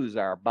lose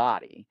our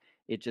body.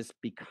 It just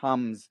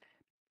becomes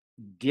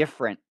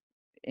different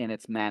in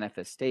its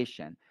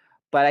manifestation.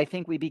 But I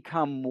think we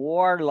become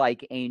more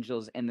like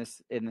angels in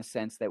the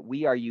sense that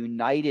we are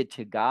united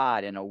to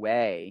God in a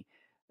way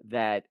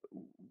that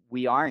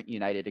we aren't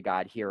united to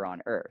God here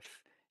on earth.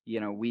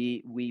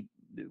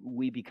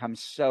 We become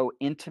so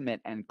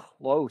intimate and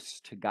close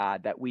to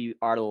God that we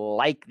are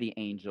like the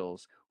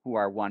angels who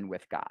are one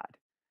with God.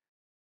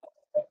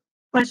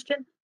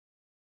 Question.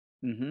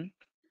 Mm-hmm.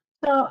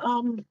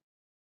 So,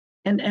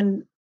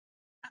 and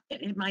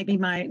it might be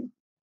my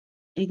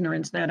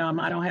ignorance that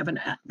I don't have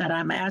that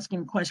I'm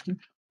asking question.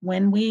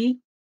 When we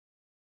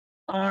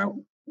are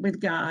with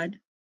God,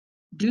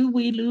 do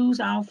we lose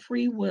our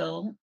free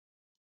will?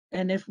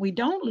 And if we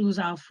don't lose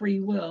our free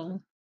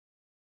will,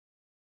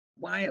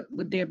 why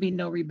would there be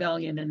no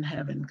rebellion in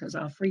heaven? Because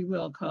our free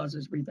will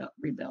causes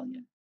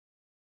rebellion.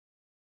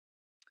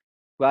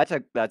 Well,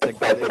 that's a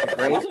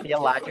great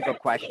theological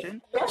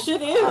question. Yes,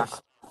 it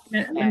is.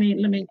 Let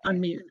me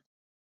unmute.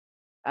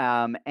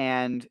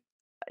 And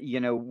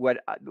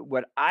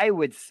what I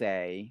would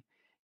say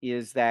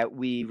is that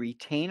we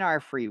retain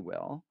our free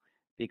will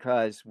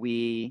because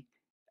we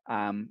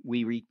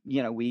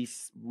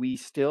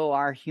still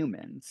are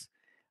humans,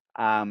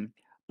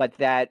 but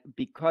that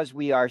because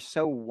we are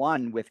so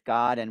one with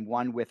God and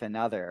one with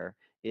another,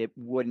 it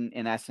wouldn't,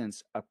 in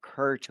essence,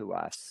 occur to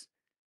us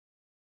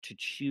to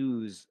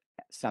choose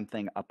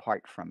something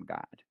apart from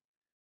God.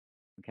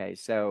 Okay,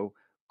 so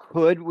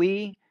could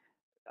we?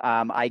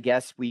 I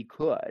guess we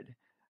could.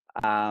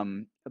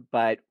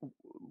 But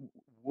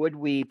would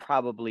we?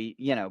 Probably,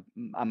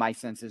 my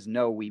sense is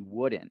no, we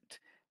wouldn't,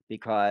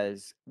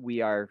 because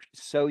we are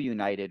so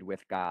united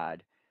with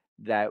God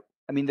that,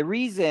 I mean, the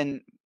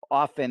reason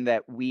often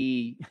that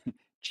we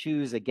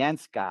choose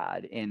against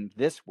God in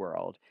this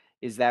world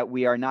is that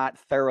we are not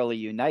thoroughly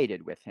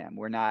united with him.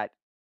 We're not,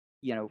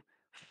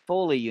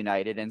 fully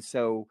united. And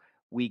so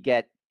we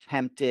get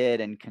tempted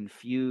and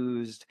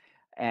confused,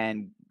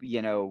 and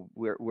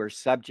we're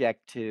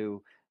subject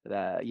to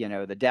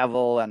the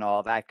devil and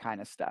all that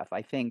kind of stuff.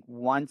 I think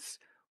once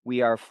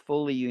we are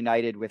fully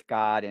united with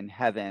God in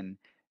heaven,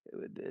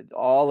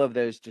 all of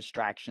those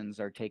distractions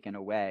are taken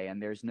away,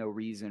 and there's no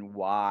reason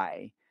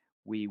why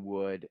we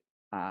would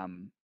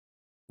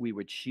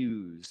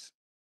choose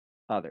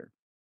other.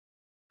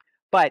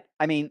 But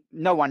I mean,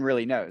 no one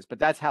really knows, but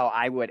that's how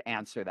I would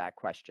answer that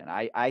question.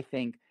 I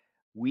think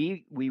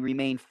we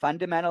remain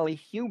fundamentally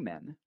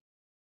human,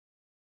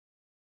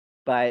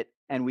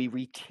 and we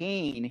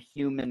retain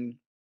human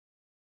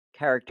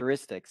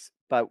characteristics,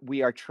 but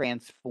we are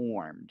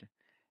transformed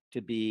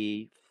to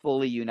be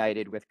fully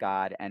united with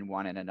God and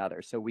one and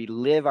another. So we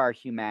live our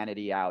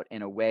humanity out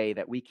in a way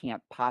that we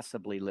can't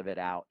possibly live it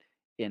out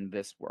in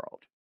this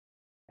world.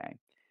 Okay.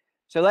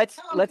 So let's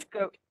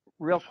go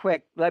real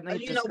quick. Let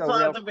me just go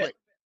real Father, quick.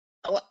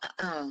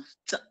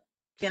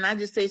 Can I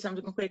just say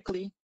something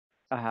quickly?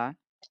 Uh-huh.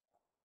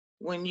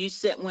 When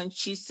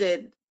she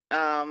said,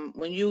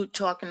 when you were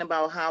talking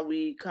about how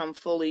we come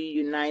fully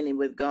united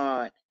with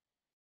God,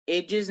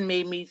 it just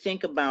made me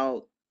think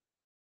about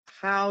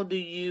how do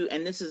you,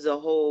 and this is a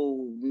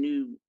whole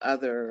new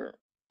other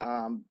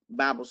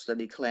Bible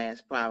study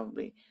class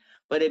probably,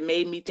 but it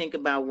made me think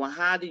about, well,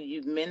 how do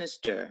you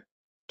minister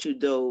to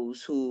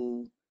those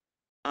who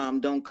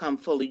don't come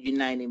fully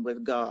united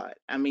with God?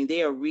 I mean,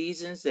 there are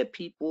reasons that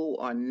people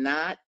are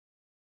not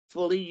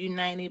fully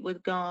united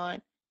with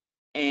God,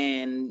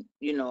 and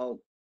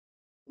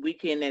we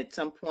can at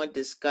some point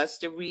discuss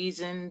the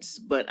reasons,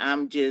 but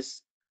I'm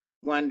just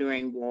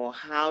wondering, well,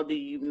 how do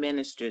you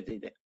minister to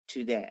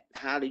that?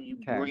 How do you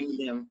Okay. bring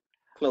them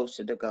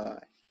closer to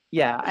God?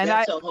 Yeah, and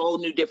That's a whole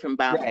new different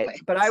Bible right. class.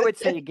 But I would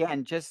say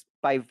again, just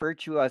by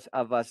virtue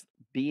of us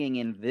being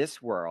in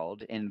this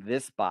world, in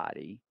this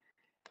body,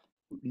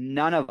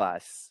 none of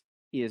us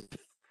is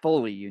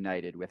fully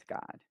united with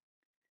God.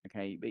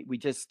 Okay, we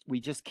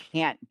just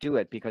can't do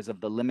it because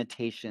of the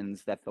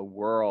limitations that the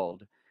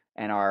world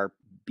and our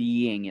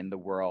being in the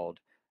world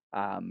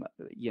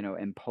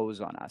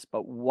impose on us.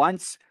 But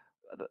once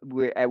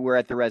we're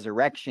at the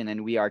resurrection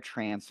and we are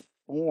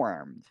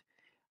transformed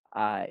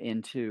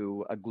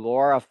into a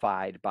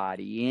glorified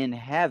body in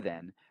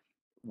heaven,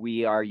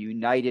 we are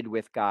united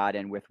with God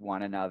and with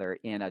one another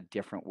in a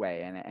different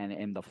way and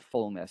in the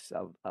fullness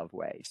of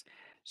ways.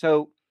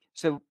 So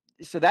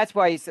that's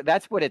why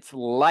that's what it's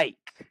like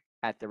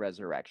at the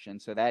resurrection.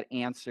 So that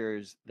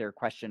answers their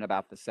question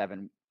about the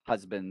 7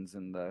 husbands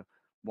and the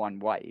 1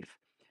 wife.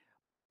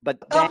 But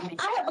then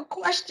I have a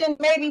question.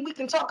 Maybe we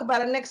can talk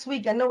about it next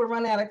week. I know we're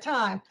running out of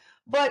time,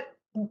 but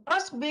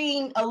us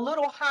being a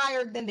little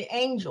higher than the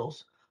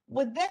angels,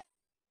 would that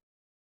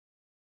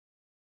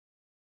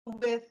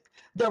with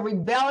the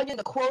rebellion,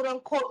 the quote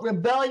unquote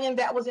rebellion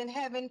that was in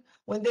heaven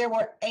when there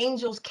were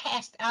angels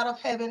cast out of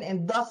heaven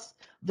and thus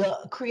the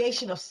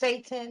creation of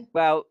Satan?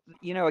 well,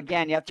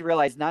 again, you have to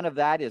realize none of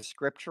that is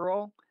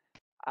scriptural.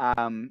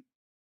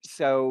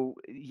 So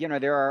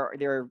there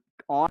are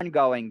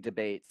ongoing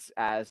debates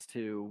as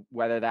to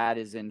whether that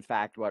is in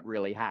fact what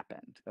really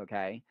happened.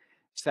 Okay,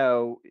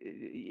 so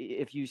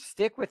if you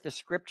stick with the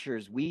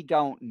scriptures, we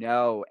don't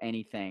know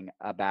anything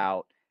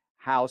about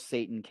how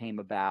Satan came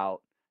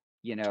about,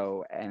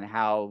 and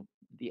how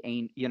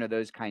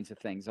those kinds of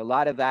things. A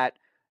lot of that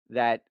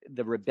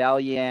the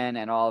rebellion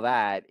and all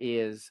that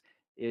is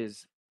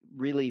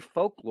really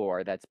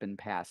folklore that's been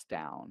passed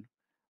down,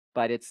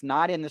 but it's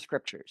not in the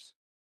scriptures.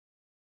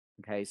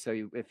 Okay,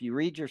 so if you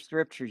read your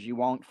scriptures, you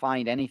won't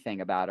find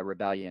anything about a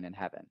rebellion in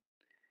heaven.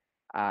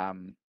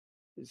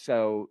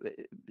 So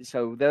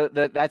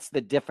that's the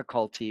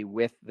difficulty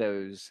with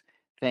those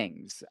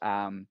things.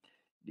 And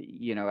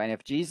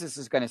if Jesus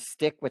is going to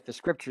stick with the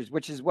scriptures,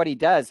 which is what he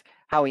does,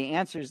 how he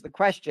answers the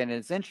question, and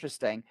it's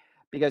interesting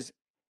because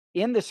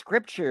in the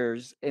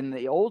scriptures in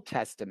the Old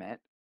Testament,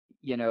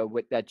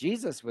 that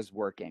Jesus was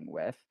working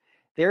with,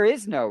 there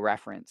is no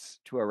reference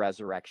to a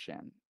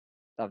resurrection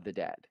of the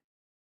dead.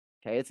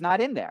 Okay, it's not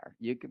in there.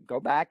 You can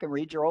go back and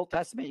read your Old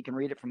Testament. You can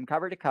read it from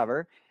cover to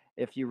cover.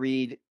 If you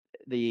read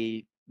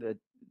the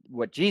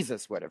what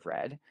Jesus would have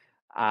read,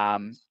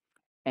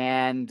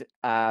 and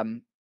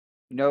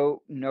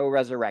no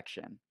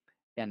resurrection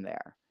in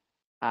there.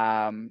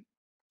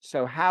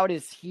 So how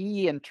does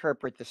he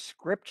interpret the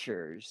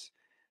scriptures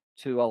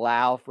to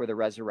allow for the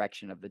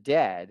resurrection of the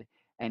dead?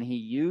 And he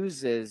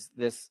uses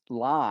this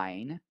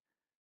line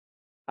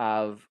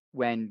of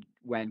when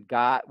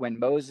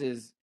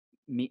Moses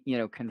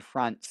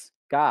confronts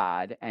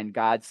God, and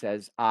God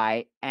says,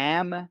 I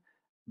am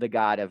the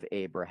God of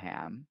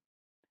Abraham,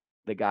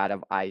 the God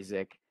of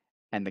Isaac,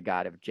 and the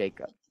God of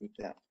Jacob.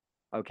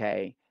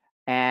 Okay.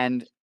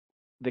 And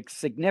the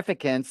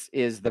significance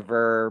is the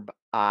verb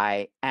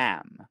I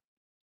am.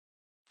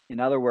 In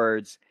other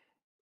words,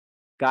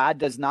 God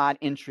does not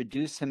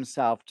introduce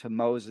himself to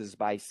Moses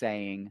by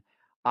saying,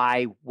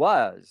 I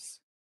was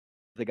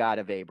the God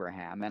of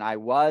Abraham, and I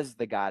was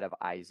the God of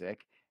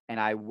Isaac, and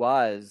I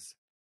was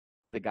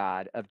the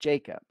God of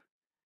Jacob.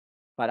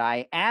 But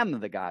I am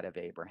the God of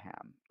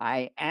Abraham.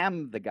 I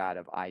am the God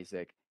of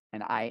Isaac,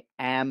 and I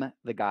am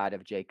the God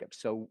of Jacob.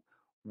 So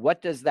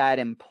what does that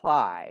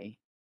imply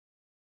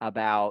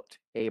about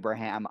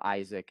Abraham,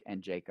 Isaac,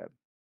 and Jacob?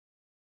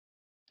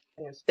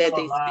 That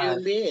they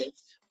still live.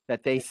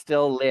 That they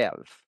still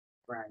live.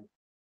 Right.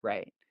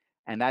 Right.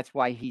 And that's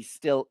why he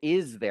still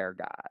is their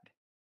God.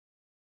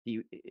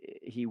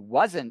 he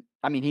wasn't,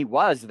 I mean, he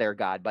was their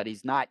God, but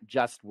he's not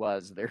just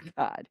was their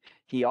God.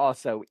 He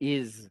also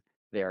is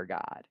their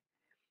God.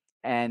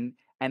 And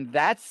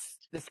that's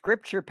the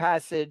scripture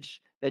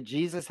passage that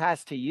Jesus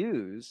has to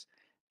use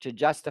to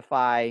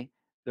justify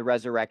the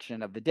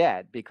resurrection of the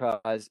dead.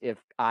 Because if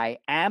I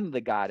am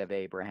the God of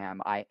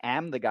Abraham, I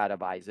am the God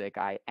of Isaac,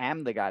 I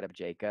am the God of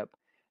Jacob,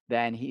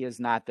 then he is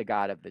not the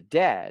God of the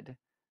dead,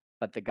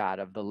 but the God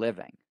of the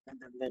living.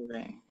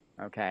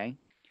 Okay?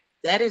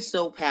 That is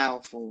so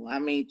powerful. I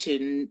mean,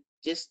 to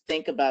just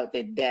think about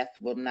that death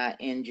will not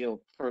end your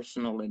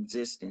personal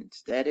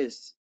existence. That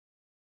is,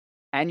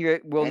 And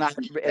it will not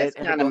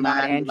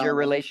end your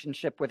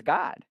relationship with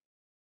God.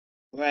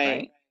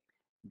 Right?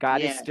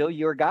 God is still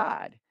your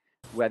God,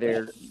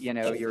 whether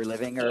you're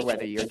living or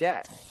whether you're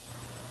dead.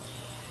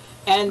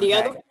 And the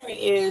other point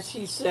is,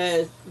 he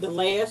says, the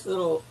last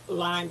little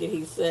line that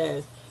he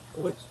says,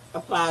 which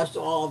applies to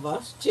all of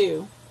us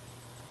too,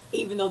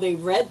 even though they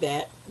read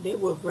that, they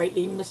were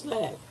greatly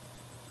misled.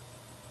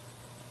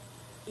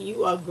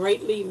 You are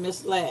greatly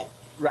misled.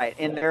 Right,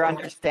 in their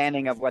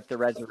understanding of what the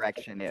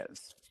resurrection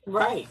is.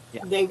 Right.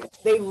 Yeah.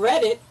 They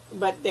read it,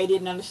 but they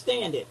didn't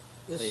understand it.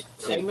 The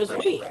same as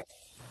we.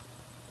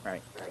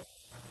 Right.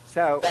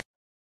 So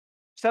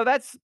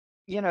that's,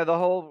 the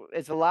whole,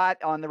 it's a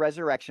lot on the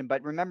resurrection,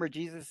 but remember,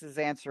 Jesus is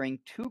answering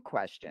two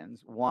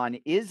questions. One,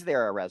 is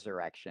there a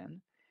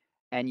resurrection?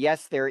 And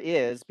yes, there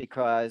is,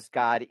 because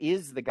God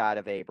is the God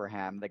of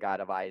Abraham, the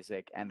God of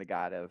Isaac, and the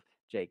God of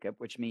Jacob,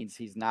 which means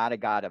he's not a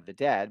God of the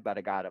dead, but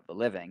a God of the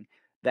living.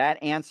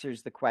 That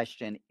answers the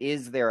question,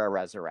 is there a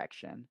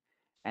resurrection?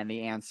 And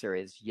the answer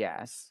is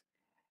yes.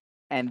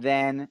 And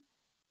then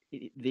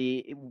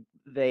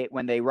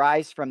when they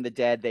rise from the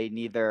dead, they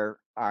neither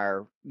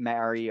are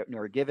married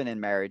nor given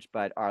in marriage,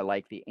 but are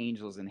like the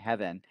angels in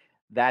heaven.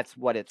 That's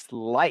what it's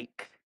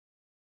like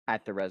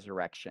at the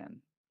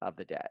resurrection of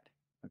the dead.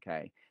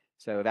 Okay.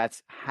 So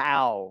that's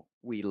how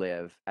we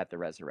live at the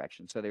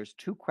resurrection. So there's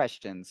two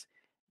questions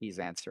he's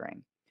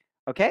answering.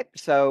 Okay.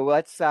 So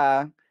let's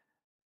call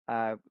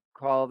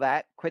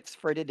that quits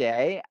for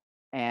today.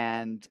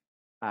 And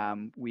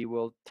we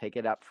will take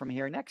it up from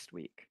here next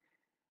week.